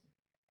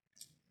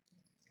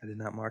 I did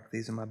not mark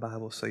these in my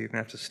Bible, so you're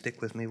going to have to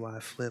stick with me while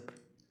I flip.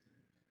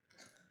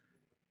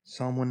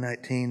 Psalm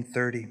 119,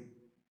 30.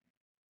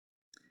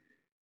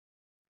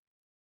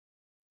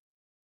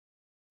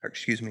 Or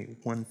excuse me,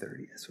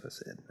 130. That's what I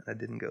said. I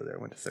didn't go there. I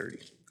went to 30.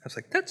 I was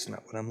like, that's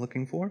not what I'm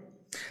looking for.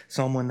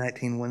 Psalm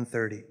 119,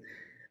 130.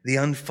 The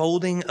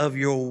unfolding of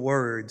your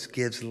words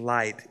gives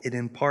light. It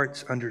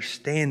imparts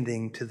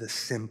understanding to the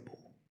simple.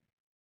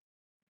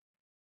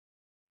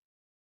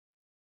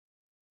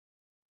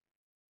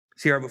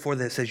 See, right before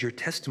that it says, your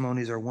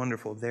testimonies are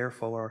wonderful,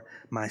 therefore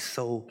my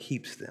soul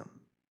keeps them.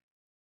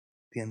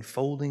 The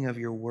unfolding of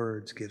your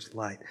words gives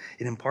light.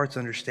 It imparts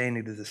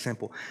understanding to the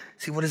simple.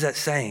 See, what is that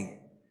saying?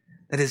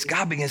 That as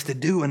God begins to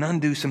do and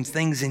undo some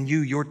things in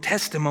you, your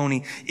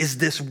testimony is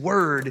this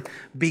word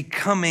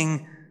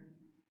becoming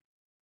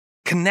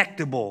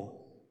connectable.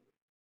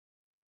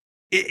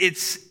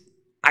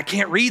 I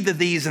can't read the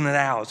these and the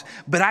thous,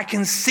 but I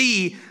can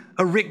see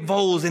a Rick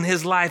Voles in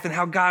his life and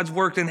how God's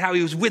worked and how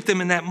he was with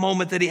him in that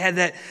moment that he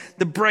had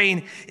the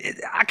brain.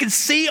 I can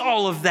see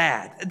all of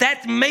that.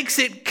 That makes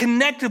it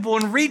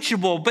connectable and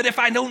reachable. But if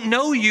I don't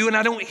know you and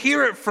I don't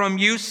hear it from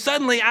you,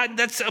 suddenly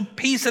that's a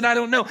piece that I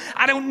don't know.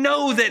 I don't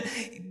know that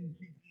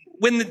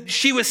when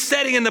she was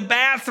sitting in the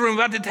bathroom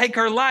about to take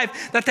her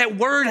life, that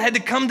word had to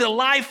come to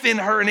life in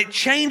her and it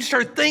changed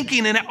her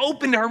thinking and it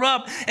opened her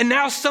up. And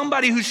now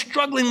somebody who's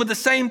struggling with the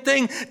same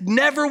thing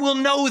never will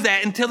know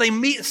that until they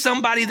meet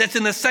somebody that's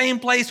in the same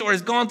place or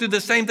has gone through the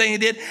same thing he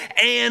did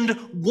and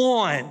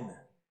won.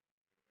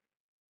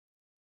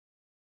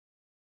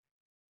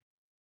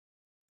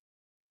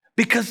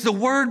 Because the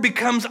word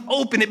becomes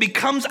open, it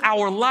becomes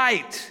our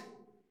light.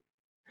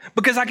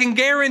 Because I can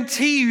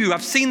guarantee you,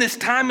 I've seen this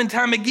time and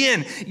time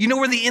again, you know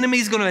where the enemy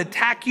is going to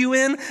attack you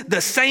in? The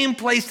same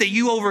place that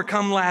you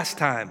overcome last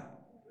time.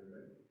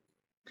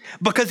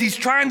 Because he's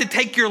trying to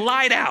take your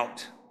light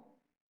out.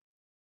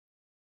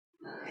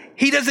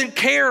 He doesn't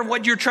care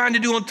what you're trying to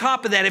do on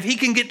top of that. If he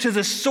can get to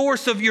the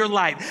source of your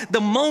light,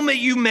 the moment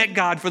you met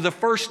God for the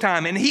first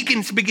time, and he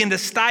can begin to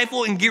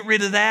stifle and get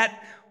rid of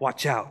that,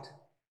 watch out.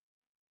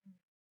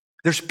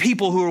 There's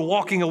people who are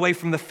walking away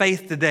from the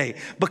faith today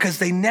because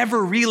they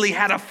never really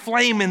had a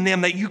flame in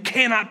them that you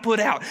cannot put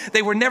out.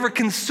 They were never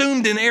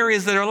consumed in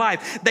areas of their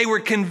life. They were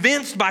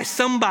convinced by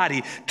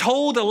somebody,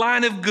 told a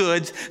line of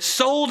goods,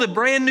 sold a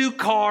brand new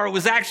car,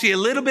 was actually a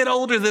little bit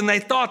older than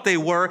they thought they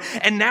were.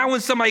 And now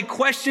when somebody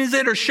questions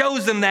it or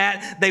shows them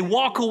that, they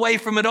walk away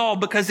from it all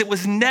because it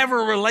was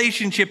never a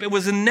relationship. It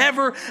was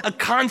never a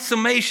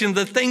consummation of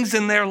the things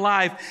in their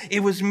life. It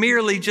was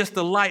merely just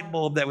a light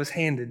bulb that was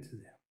handed to them.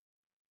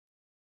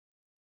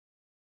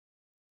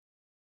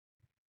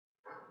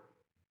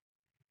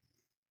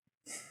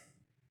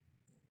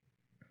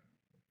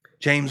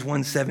 James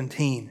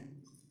 1:17.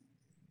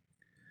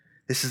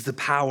 This is the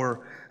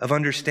power of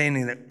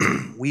understanding that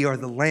we are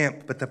the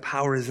lamp, but the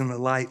power is in the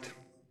light.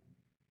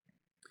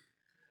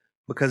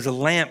 Because the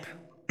lamp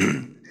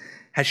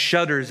has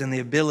shutters and the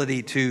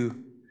ability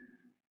to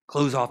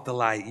close off the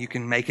light. You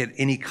can make it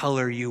any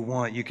color you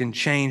want. You can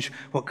change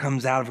what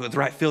comes out of it with the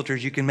right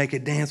filters. You can make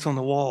it dance on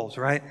the walls,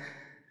 right?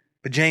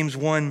 But James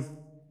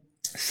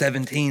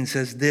 1:17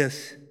 says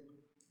this.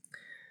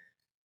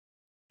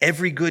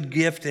 Every good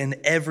gift and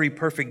every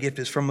perfect gift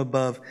is from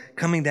above,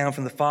 coming down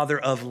from the Father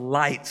of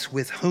lights,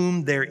 with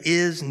whom there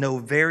is no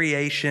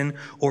variation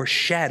or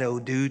shadow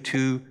due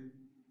to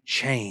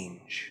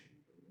change.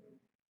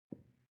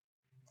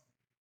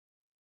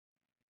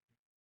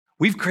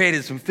 We've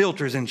created some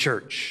filters in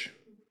church,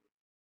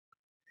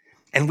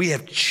 and we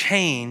have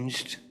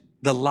changed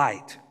the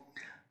light.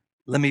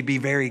 Let me be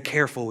very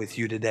careful with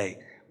you today.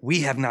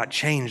 We have not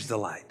changed the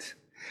light.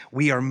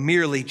 We are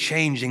merely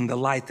changing the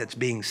light that's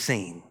being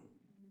seen.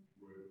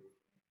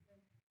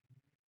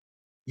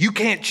 You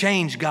can't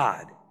change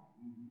God.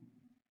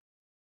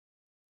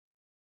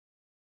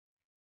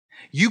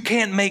 You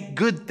can't make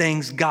good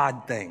things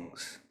God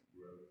things.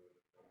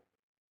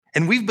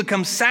 And we've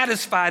become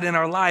satisfied in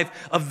our life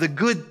of the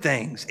good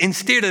things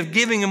instead of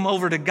giving them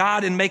over to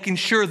God and making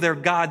sure they're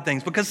God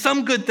things. Because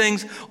some good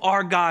things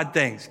are God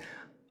things.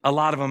 A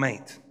lot of them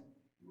ain't.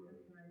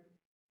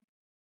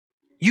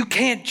 You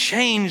can't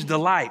change the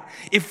light.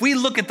 If we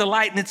look at the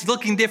light and it's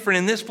looking different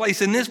in this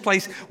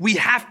place, we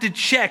have to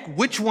check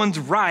which one's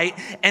right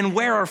and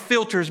where are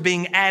filters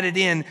being added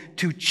in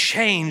to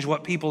change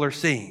what people are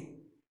seeing.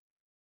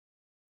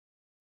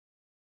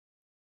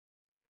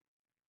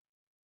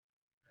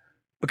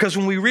 Because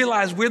when we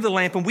realize we're the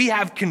lamp and we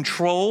have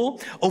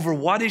control over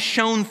what is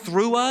shown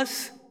through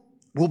us,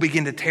 we'll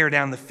begin to tear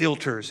down the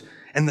filters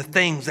and the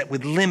things that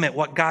would limit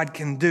what God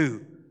can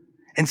do.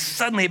 And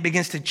suddenly it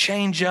begins to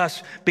change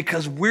us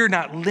because we're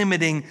not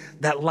limiting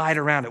that light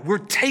around it. We're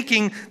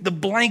taking the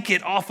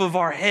blanket off of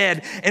our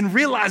head and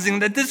realizing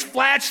that this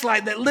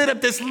flashlight that lit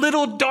up this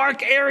little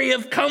dark area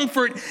of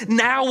comfort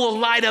now will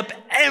light up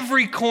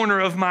every corner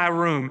of my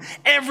room.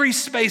 Every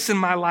space in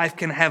my life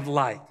can have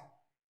light.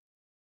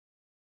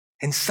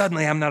 And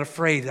suddenly I'm not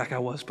afraid like I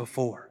was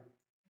before.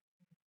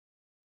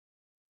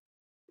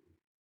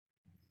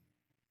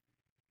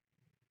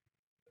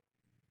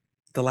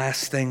 The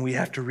last thing we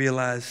have to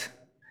realize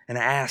and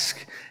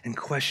ask and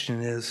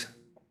question is,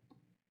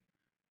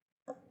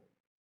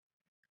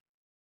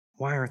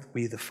 why aren't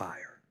we the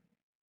fire?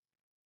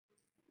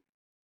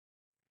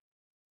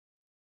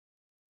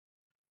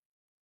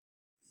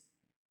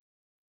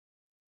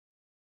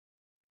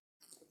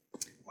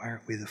 Why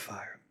aren't we the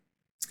fire?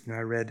 I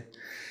read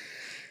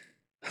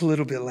a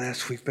little bit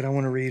last week, but I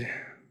want to read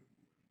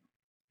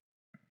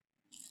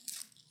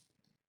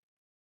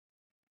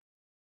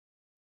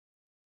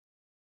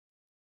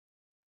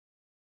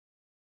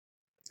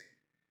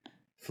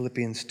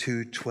Philippians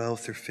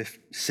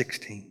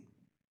 2:12-16.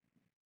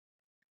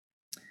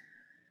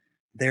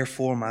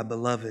 Therefore, my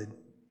beloved,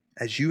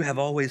 as you have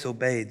always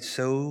obeyed,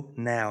 so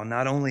now,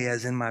 not only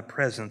as in my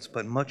presence,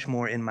 but much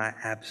more in my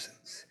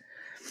absence,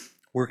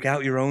 work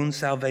out your own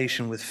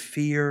salvation with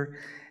fear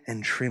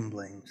and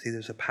trembling. See,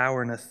 there's a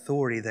power and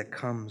authority that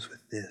comes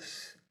with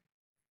this.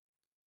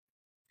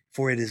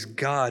 For it is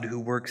God who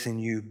works in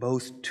you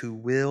both to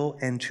will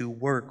and to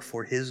work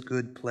for his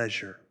good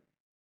pleasure.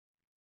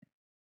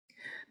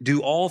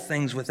 Do all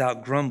things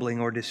without grumbling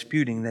or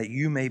disputing, that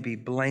you may be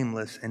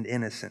blameless and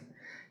innocent,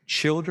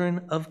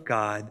 children of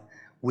God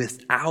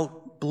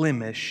without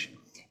blemish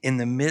in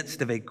the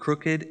midst of a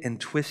crooked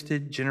and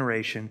twisted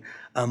generation,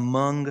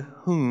 among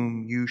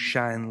whom you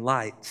shine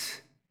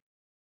lights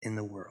in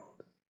the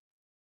world.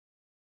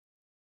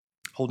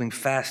 Holding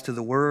fast to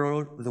the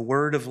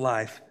word of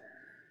life,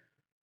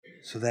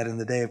 so that in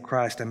the day of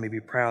Christ I may be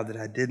proud that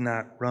I did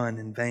not run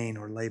in vain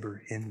or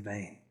labor in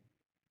vain.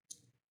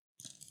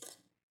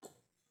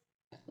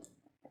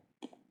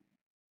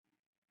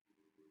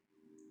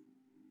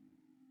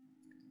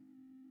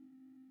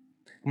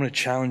 I'm going to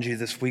challenge you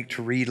this week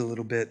to read a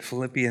little bit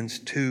Philippians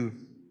 2.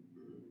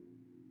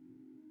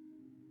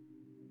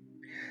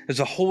 There's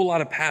a whole lot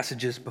of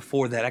passages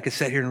before that. I could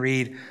sit here and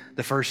read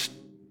the first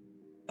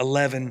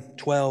 11,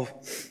 12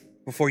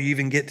 before you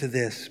even get to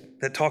this,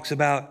 that talks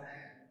about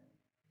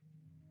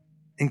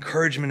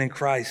encouragement in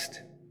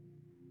Christ.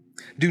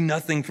 Do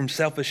nothing from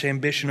selfish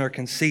ambition or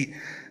conceit.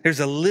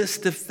 There's a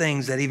list of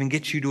things that even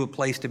get you to a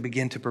place to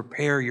begin to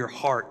prepare your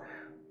heart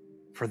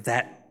for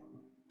that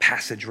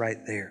passage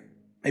right there.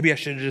 Maybe I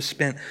should have just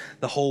spent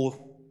the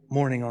whole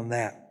morning on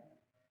that.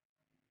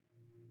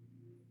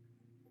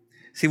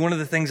 See, one of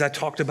the things I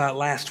talked about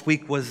last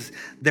week was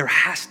there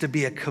has to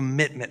be a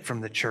commitment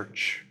from the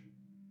church.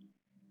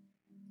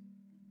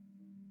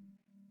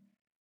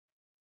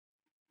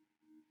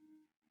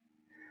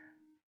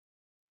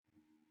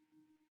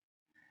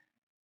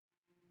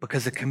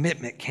 Because a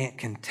commitment can't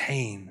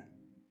contain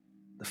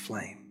the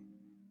flame.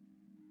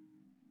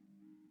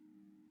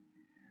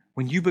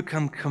 When you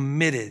become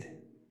committed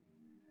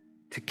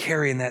to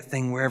carrying that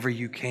thing wherever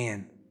you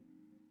can,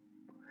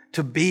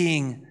 to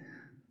being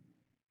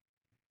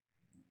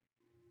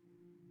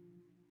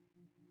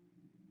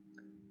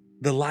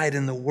the light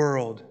in the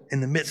world in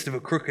the midst of a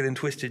crooked and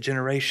twisted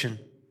generation,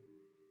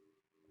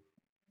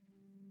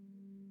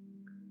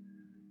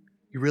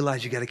 you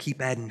realize you got to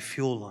keep adding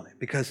fuel on it,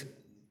 because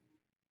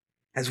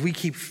as we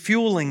keep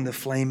fueling the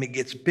flame, it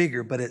gets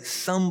bigger, but at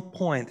some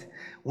point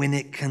when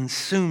it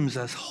consumes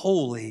us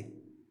wholly,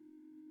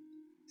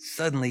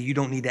 suddenly you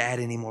don't need to add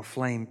any more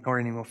flame or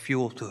any more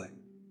fuel to it.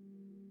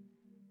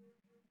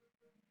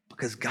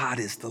 Because God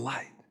is the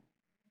light.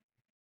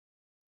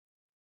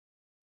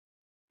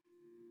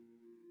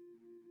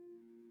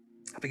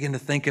 I begin to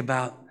think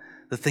about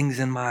the things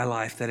in my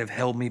life that have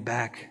held me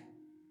back.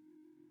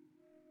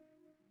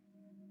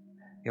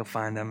 You'll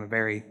find I'm a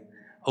very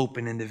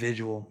open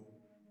individual.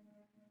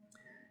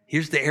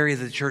 Here's the area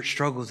that the church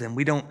struggles in.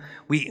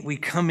 We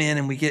come in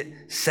and we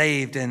get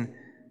saved and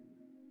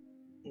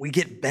we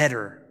get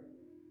better.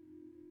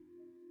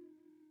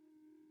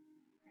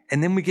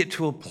 And then we get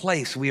to a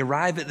place, we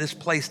arrive at this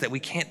place that we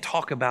can't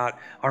talk about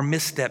our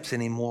missteps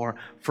anymore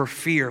for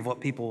fear of what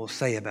people will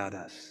say about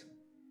us.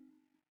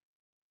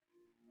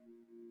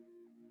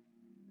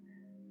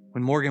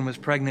 When Morgan was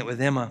pregnant with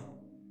Emma,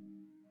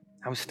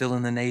 I was still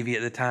in the Navy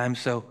at the time,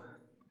 so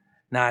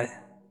not,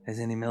 as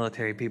any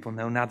military people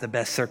know, not the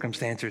best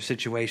circumstances or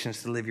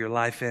situations to live your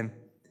life in.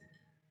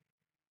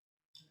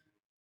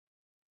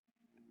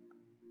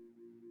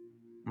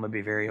 I'm going to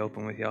be very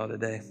open with y'all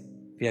today.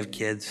 If you have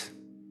kids,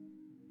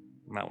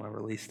 you might want to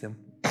release them.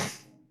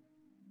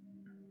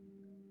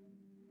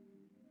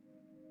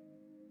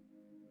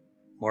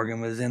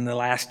 Morgan was in the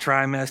last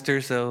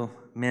trimester, so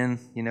men,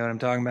 you know what I'm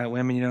talking about.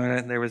 Women, you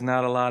know, there was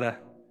not a lot of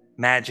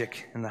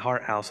magic in the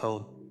Hart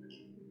household.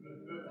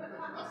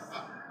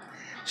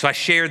 So I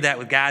shared that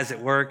with guys at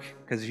work,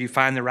 because if you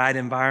find the right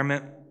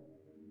environment.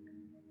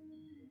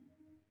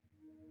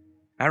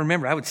 I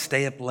remember I would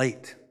stay up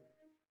late.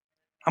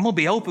 I'm going to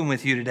be open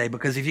with you today,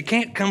 because if you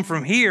can't come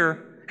from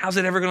here, how's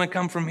it ever going to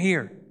come from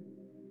here?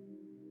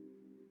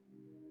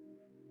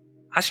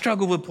 I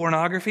struggled with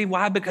pornography.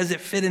 Why? Because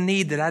it fit a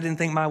need that I didn't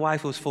think my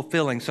wife was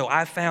fulfilling. So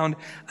I found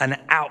an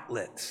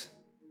outlet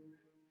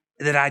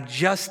that I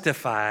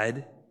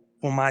justified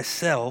for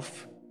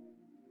myself.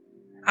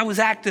 I was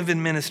active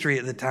in ministry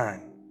at the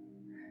time.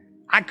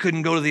 I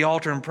couldn't go to the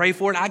altar and pray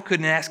for it. I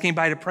couldn't ask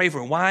anybody to pray for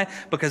it. Why?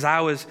 Because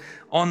I was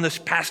on this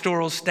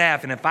pastoral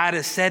staff, and if I'd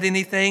have said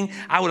anything,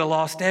 I would have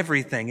lost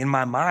everything. In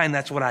my mind,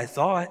 that's what I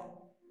thought.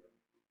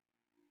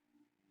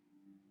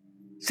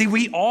 See,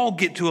 we all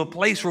get to a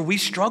place where we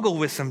struggle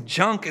with some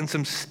junk and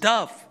some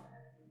stuff,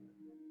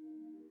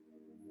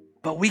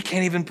 but we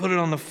can't even put it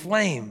on the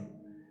flame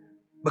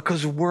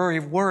because we're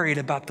worried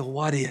about the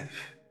what if,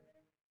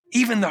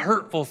 even the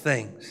hurtful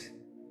things.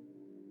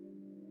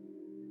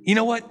 You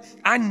know what?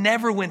 I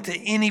never went to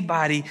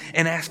anybody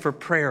and asked for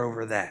prayer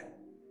over that.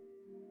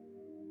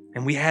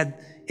 And we had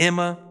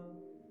Emma,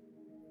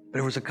 but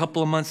it was a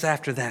couple of months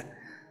after that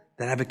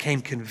that I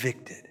became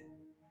convicted.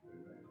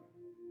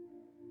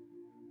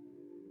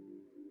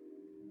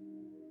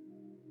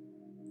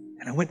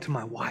 And I went to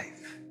my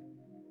wife.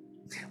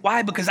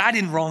 Why? Because I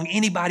didn't wrong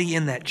anybody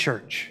in that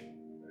church.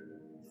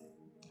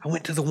 I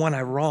went to the one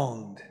I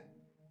wronged.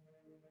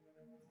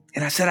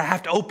 And I said, I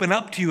have to open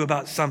up to you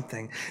about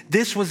something.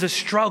 This was a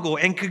struggle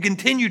and could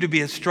continue to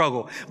be a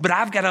struggle, but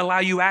I've got to allow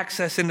you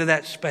access into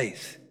that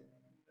space.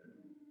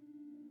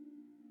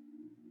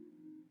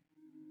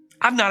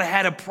 I've not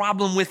had a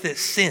problem with it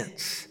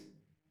since.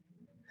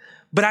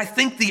 But I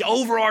think the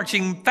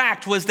overarching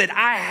fact was that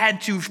I had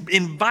to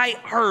invite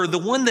her, the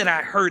one that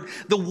I hurt,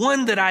 the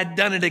one that I'd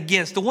done it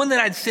against, the one that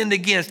I'd sinned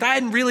against. I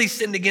hadn't really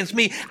sinned against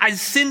me. I'd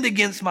sinned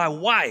against my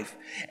wife.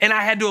 And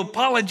I had to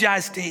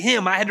apologize to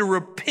him. I had to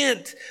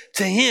repent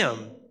to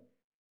him.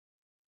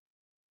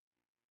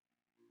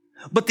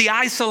 But the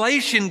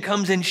isolation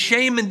comes in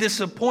shame and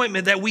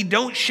disappointment that we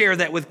don't share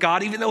that with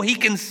God, even though he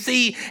can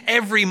see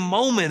every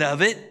moment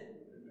of it.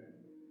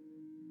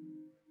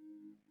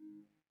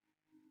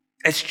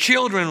 As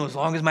children, as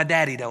long as my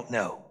daddy don't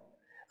know.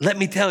 Let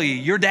me tell you,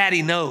 your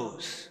daddy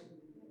knows.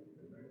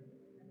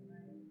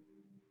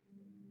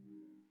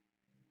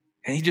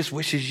 And he just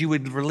wishes you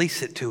would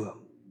release it to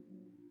him.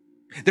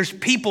 There's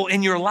people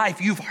in your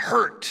life you've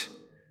hurt.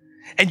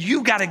 And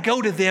you got to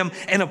go to them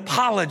and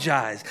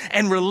apologize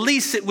and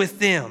release it with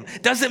them.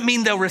 Doesn't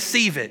mean they'll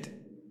receive it.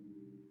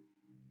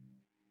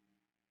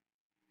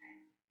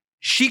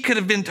 She could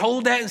have been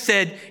told that and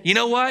said, you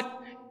know what?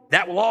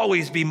 That will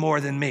always be more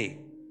than me.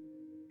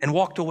 And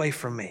walked away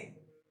from me.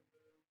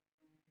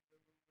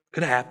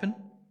 Could have happened.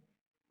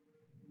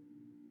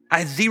 I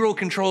had zero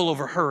control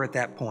over her at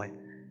that point.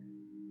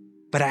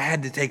 But I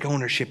had to take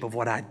ownership of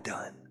what I'd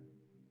done.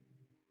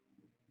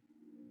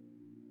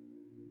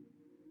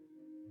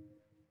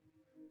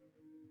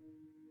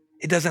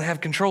 It doesn't have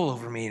control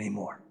over me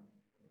anymore.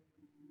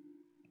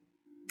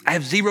 I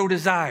have zero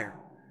desire.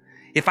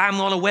 If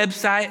I'm on a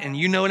website, and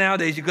you know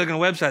nowadays you click on a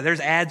website, there's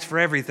ads for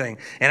everything.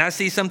 And I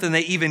see something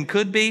that even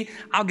could be,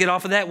 I'll get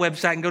off of that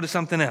website and go to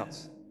something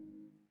else.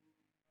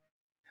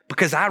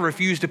 Because I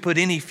refuse to put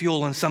any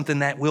fuel in something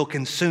that will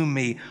consume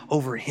me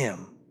over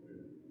him.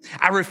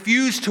 I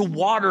refuse to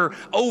water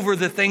over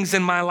the things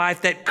in my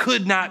life that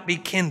could not be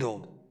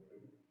kindled.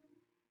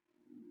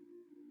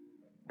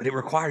 But it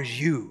requires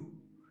you.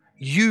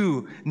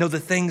 You know the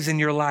things in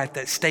your life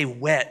that stay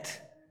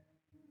wet,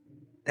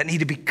 that need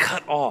to be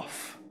cut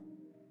off,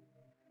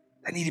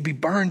 that need to be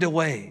burned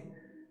away.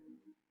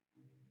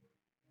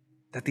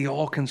 that the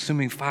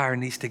all-consuming fire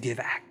needs to get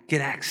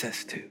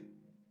access to.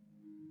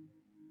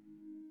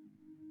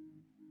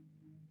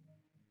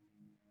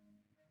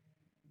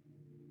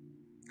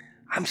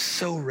 I'm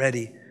so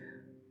ready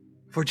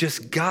for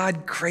just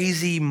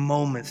God-crazy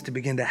moments to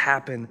begin to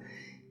happen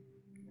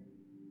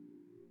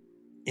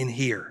in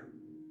here.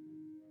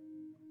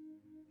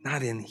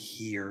 Not in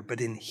here,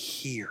 but in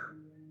here.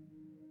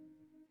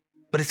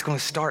 But it's going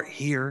to start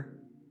here.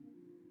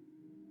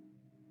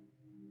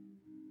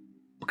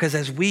 Because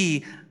as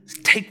we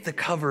take the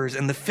covers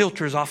and the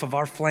filters off of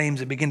our flames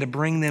and begin to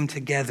bring them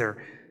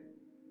together,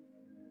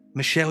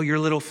 Michelle, your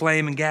little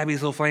flame, and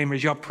Gabby's little flame,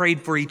 as y'all prayed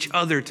for each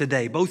other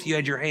today, both of you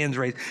had your hands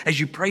raised. As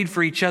you prayed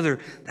for each other,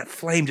 that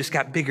flame just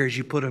got bigger as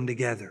you put them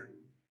together.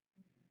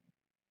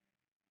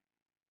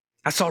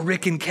 I saw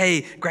Rick and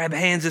Kay grab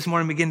hands this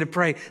morning and begin to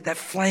pray. That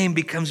flame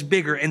becomes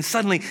bigger, and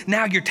suddenly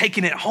now you're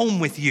taking it home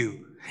with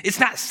you. It's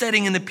not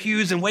sitting in the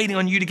pews and waiting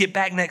on you to get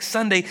back next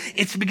Sunday.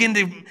 It's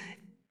beginning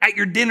at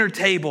your dinner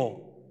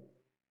table.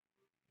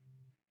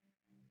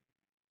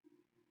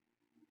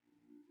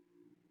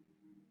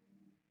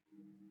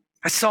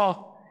 I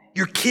saw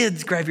your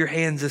kids grab your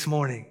hands this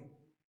morning.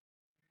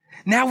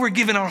 Now we're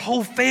giving our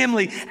whole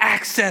family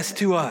access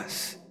to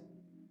us.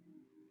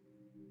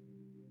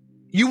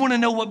 You want to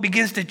know what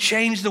begins to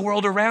change the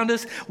world around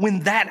us?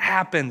 When that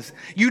happens,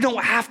 you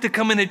don't have to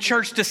come into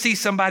church to see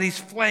somebody's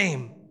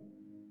flame.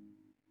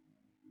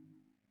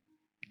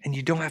 And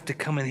you don't have to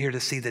come in here to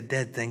see the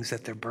dead things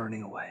that they're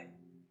burning away.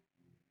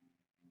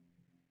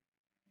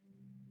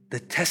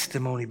 The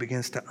testimony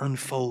begins to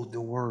unfold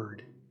the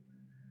word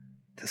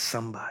to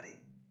somebody.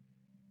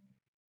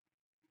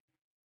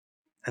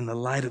 And the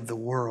light of the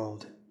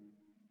world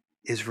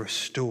is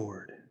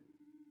restored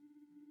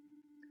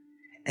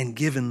and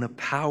given the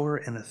power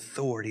and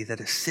authority that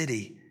a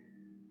city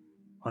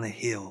on a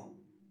hill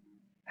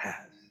has.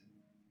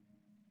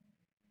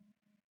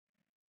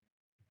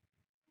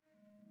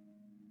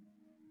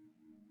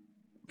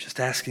 I'm just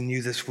asking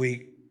you this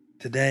week,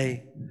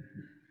 today,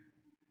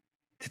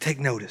 to take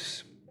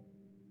notice.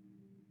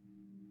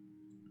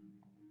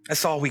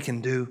 That's all we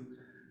can do.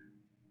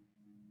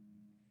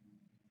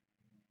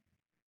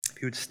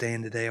 If you would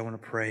stand today, I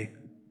want to pray.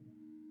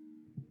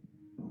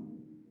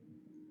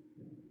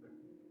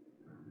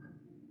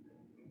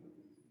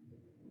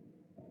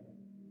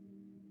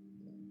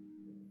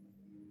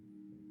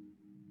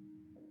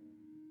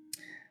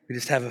 We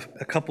just have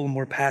a couple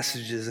more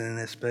passages in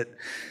this, but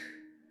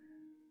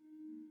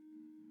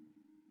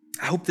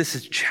I hope this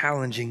is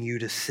challenging you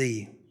to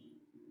see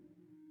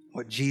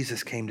what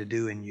Jesus came to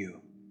do in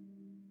you,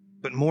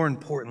 but more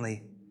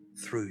importantly,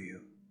 through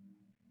you.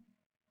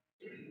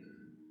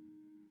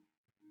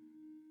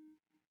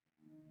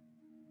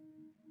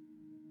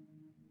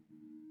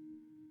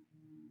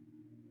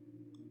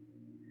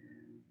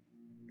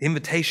 The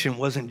invitation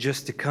wasn't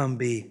just to come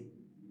be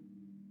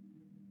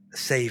a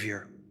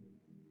savior,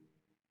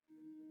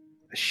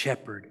 a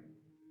shepherd.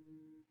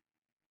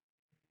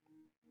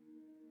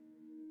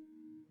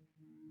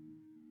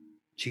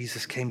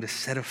 Jesus came to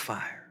set a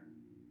fire.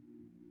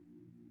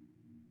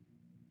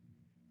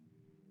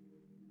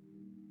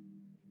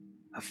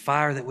 A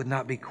fire that would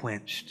not be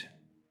quenched.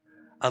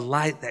 A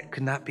light that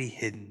could not be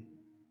hidden.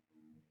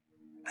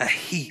 A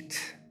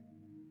heat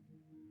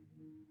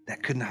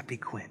that could not be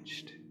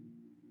quenched.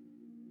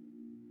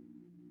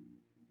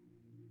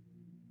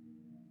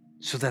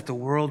 So that the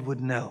world would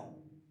know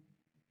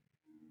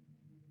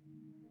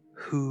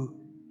who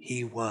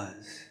he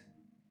was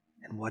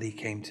and what he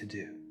came to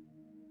do.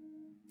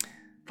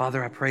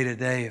 Father, I pray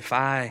today, if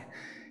I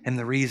am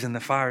the reason the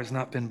fire has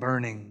not been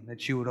burning,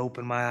 that you would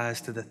open my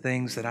eyes to the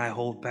things that I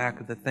hold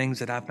back, or the things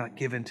that I've not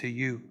given to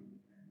you.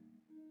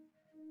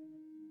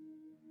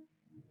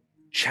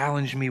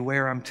 Challenge me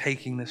where I'm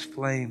taking this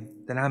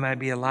flame, that I might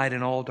be a light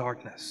in all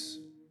darkness,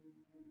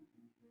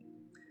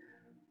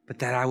 but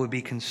that I would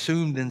be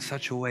consumed in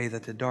such a way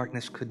that the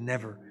darkness could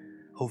never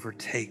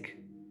overtake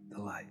the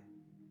light.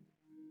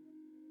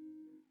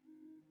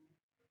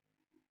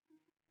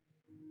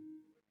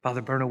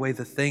 Father, burn away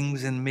the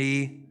things in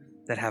me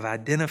that have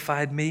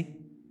identified me,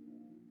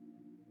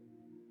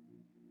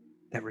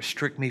 that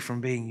restrict me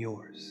from being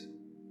yours.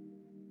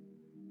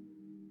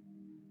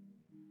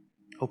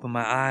 Open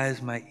my eyes,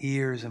 my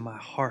ears, and my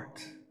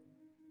heart,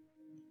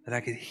 that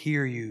I could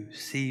hear you,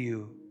 see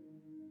you,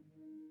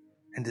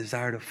 and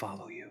desire to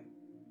follow you.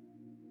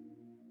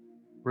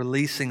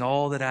 Releasing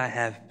all that I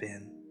have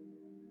been,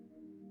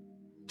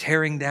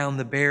 tearing down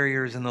the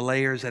barriers and the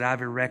layers that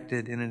I've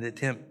erected in an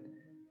attempt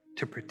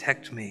to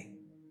protect me,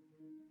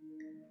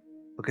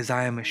 because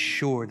I am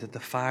assured that the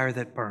fire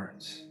that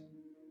burns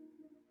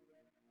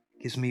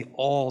gives me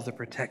all the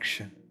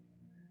protection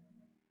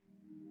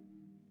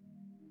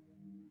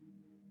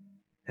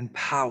and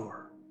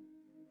power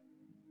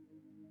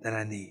that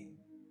I need.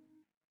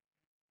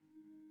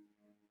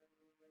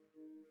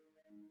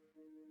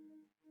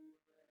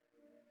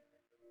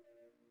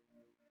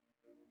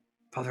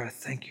 Father, I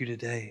thank you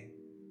today.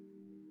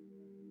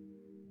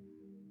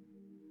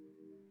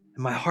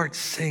 And my heart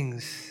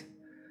sings,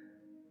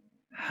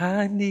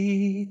 I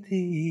need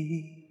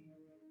thee.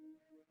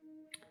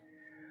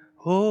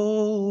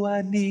 Oh,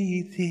 I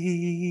need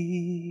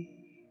thee.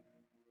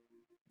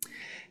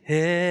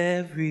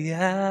 Every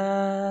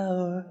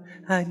hour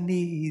I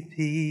need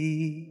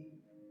thee.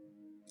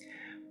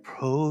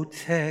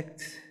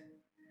 Protect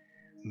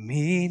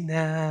me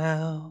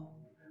now,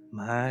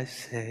 my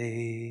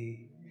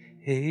Savior.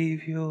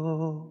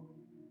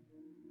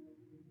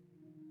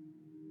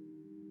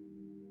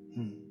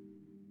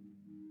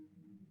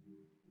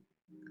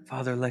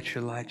 Father, let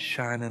your light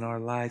shine in our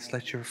lives.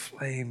 Let your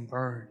flame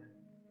burn,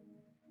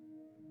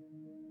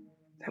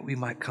 that we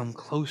might come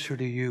closer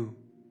to you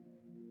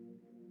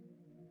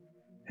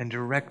and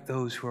direct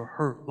those who are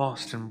hurt,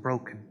 lost, and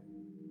broken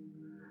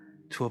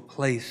to a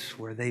place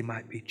where they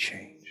might be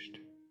changed.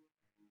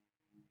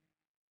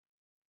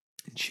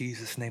 In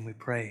Jesus' name we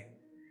pray.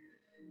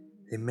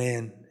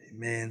 Amen,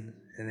 amen,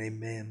 and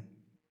amen.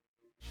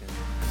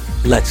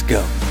 Let's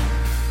go.